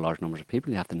control large numbers of people,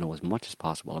 you have to know as much as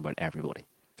possible about everybody.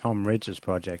 Tom Ridge's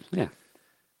project. Yeah.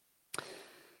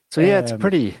 So yeah, it's a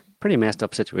pretty messed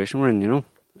up situation we're in,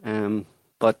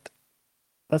 but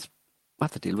we'll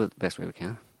have to deal with it the best way we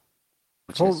can.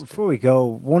 Before we go,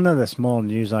 one other small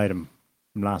news item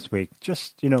from last week,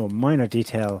 just, minor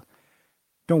detail.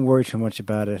 Don't worry too much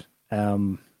about it.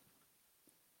 John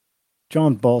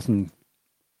Bolton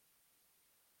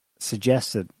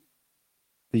suggested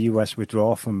the U.S.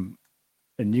 withdraw from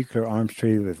a nuclear arms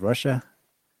treaty with Russia,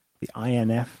 the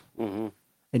INF,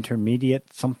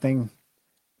 intermediate something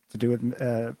to do with...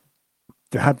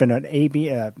 there had been an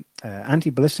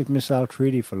anti-ballistic missile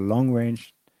treaty for long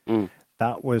range.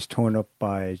 That was torn up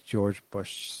by George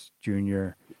Bush Jr.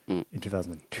 In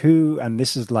 2002. And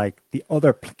this is like the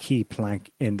other key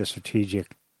plank in the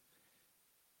strategic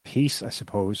piece, I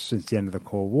suppose, since the end of the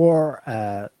Cold War.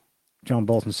 John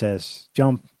Bolton says,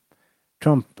 Trump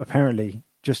apparently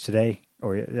just today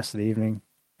or yesterday evening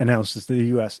announces that the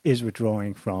U.S. is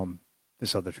withdrawing from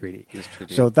this other treaty.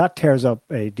 So that tears up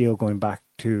a deal going back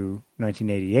to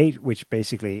 1988, which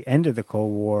basically ended the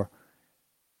Cold War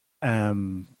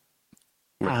and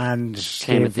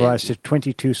gave rise to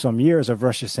 22 some years of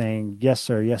Russia saying, yes,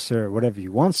 sir, whatever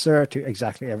you want, sir, to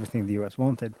exactly everything the U.S.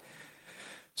 wanted.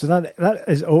 So that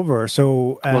is over.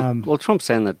 So well, Trump's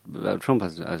saying that Trump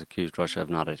has accused Russia of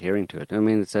not adhering to it. I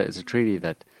mean, it's a treaty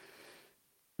that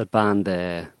banned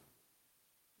the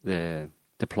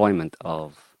deployment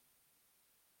of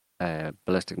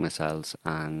ballistic missiles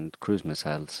and cruise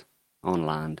missiles on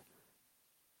land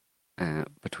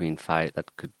between five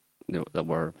that could that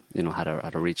were had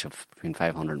a reach of between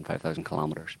 500 and 5,000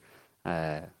 kilometers.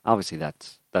 Obviously,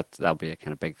 that'll be a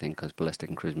kind of big thing because ballistic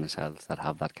and cruise missiles that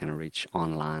have that kind of reach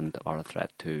on land are a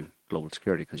threat to global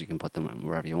security because you can put them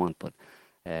wherever you want. But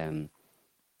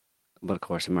of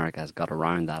course, America has got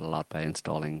around that a lot by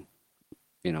installing,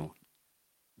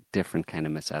 different kind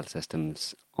of missile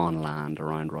systems on land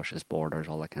around Russia's borders,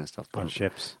 all that kind of stuff. On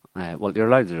ships. Well, you're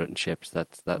allowed to do it in ships.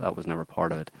 That was never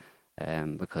part of it,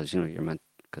 because you're meant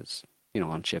because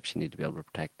on ships you need to be able to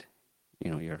protect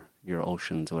your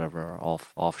oceans or whatever, or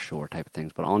offshore type of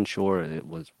things. But onshore it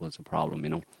was a problem,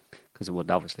 because it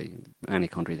would obviously any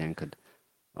country then could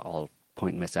all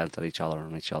point missiles at each other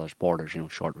on each other's borders,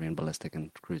 short range ballistic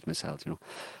and cruise missiles,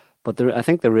 But I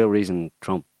think the real reason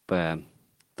Trump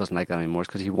doesn't like that anymore is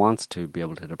because he wants to be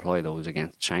able to deploy those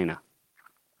against China.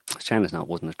 China's not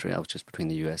wasn't a treaty; that was just between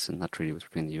the U.S. and that treaty was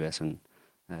between the U.S. and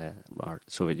our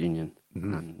Soviet Union,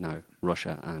 and now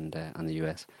Russia and the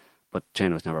U.S. But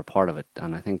China was never a part of it,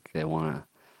 and I think they want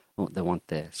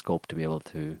the scope to be able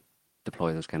to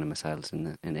deploy those kind of missiles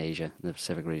in Asia, in the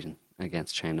Pacific region,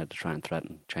 against China to try and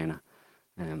threaten China.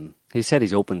 He said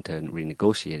he's open to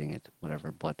renegotiating it,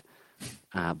 whatever, but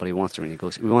But he wants to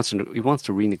renegotiate. He wants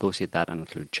to renegotiate that and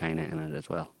include China in it as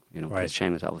well. Because Right.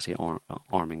 China's obviously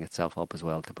arming itself up as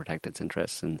well to protect its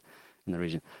interests in the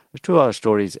region. There's two other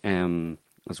stories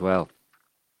as well.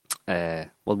 Well,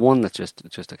 one that's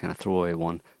just a kind of throwaway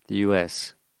one. The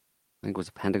U.S., I think it was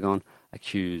the Pentagon,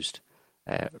 accused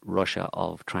Russia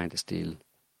of trying to steal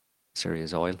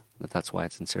Syria's oil. That's why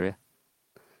it's in Syria.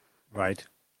 Right.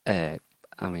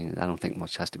 I mean, I don't think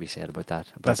much has to be said about that.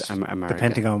 That's America, the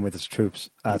Pentagon with its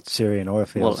troops at Syrian oil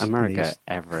fields. Well, America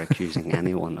ever accusing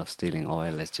anyone of stealing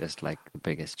oil is just like the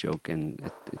biggest joke, and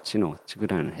it should go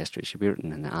down in history. It should be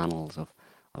written in the annals of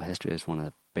history as one of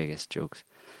the biggest jokes.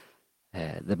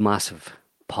 The massive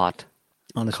pot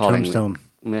on his tombstone.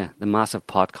 The massive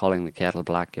pot calling the kettle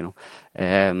black,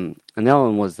 And the other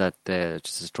one was that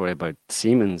just a story about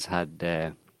Siemens had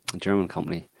a German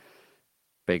company,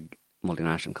 big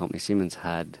multinational company. Siemens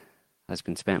has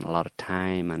been spent a lot of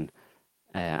time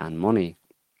and money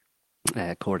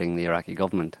courting the Iraqi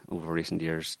government over recent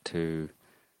years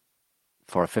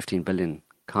for a 15 billion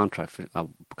contract, a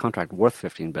contract worth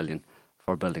 15 billion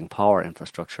for building power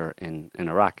infrastructure in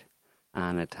Iraq,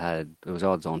 and it was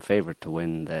odds-on favourite to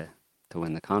win the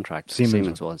contract.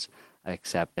 Siemens was,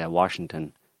 except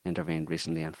Washington intervened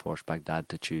recently and forced Baghdad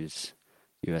to choose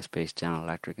US-based General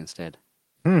Electric instead.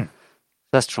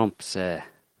 That's Trump's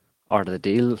art of the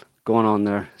deal going on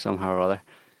there somehow or other.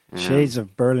 Shades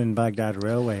of Berlin-Baghdad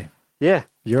Railway. Yeah.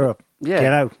 Europe. Yeah.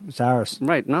 Get out. It's ours.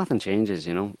 Right. Nothing changes,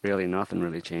 Really, nothing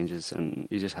really changes. And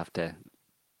you just have to,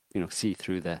 see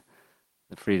through the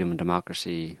freedom and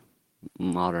democracy,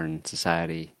 modern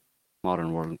society,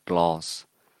 modern world gloss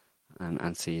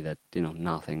and see that,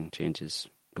 nothing changes.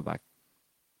 Go back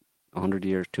 100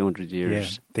 years, 200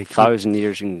 years, 1,000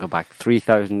 years, you can go back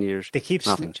 3,000 years. They keep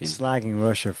slagging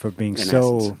Russia for being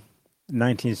so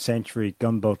 19th century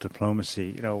gunboat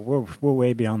diplomacy. We're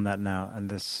way beyond that now, and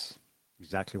that's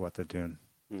exactly what they're doing.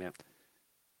 Yeah.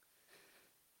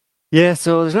 Yeah,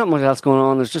 so there's not much else going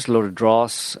on. There's just a load of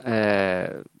dross.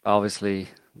 Obviously,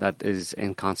 that is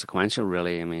inconsequential,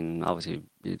 really. I mean, obviously,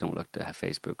 you don't look to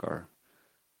Facebook or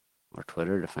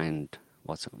Twitter to find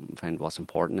what's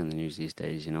important in the news these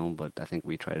days, But I think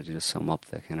we try to just sum up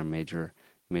the kind of major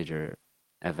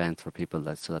events for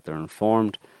people so that they're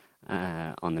informed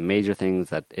on the major things.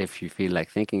 That if you feel like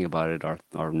thinking about it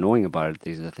or knowing about it,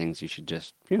 these are the things you should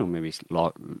just maybe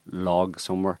log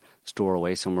somewhere, store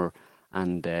away somewhere,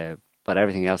 and but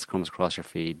everything else comes across your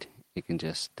feed. You can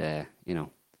just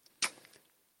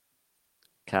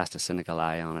cast a cynical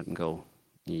eye on it and go,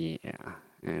 yeah.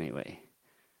 Anyway,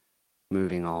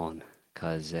 moving on.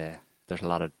 Because there's a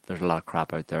lot of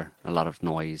crap out there, a lot of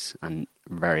noise, and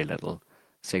very little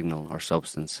signal or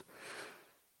substance.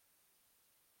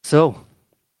 So,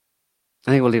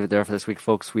 I think we'll leave it there for this week,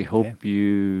 folks. We hope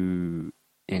you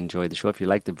enjoyed the show. If you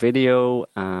like the video,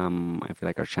 if you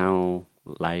like our channel,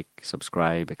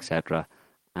 subscribe, etc.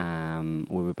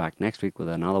 We'll be back next week with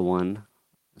another one.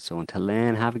 So until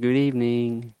then, have a good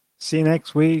evening. See you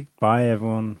next week. Bye,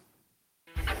 everyone.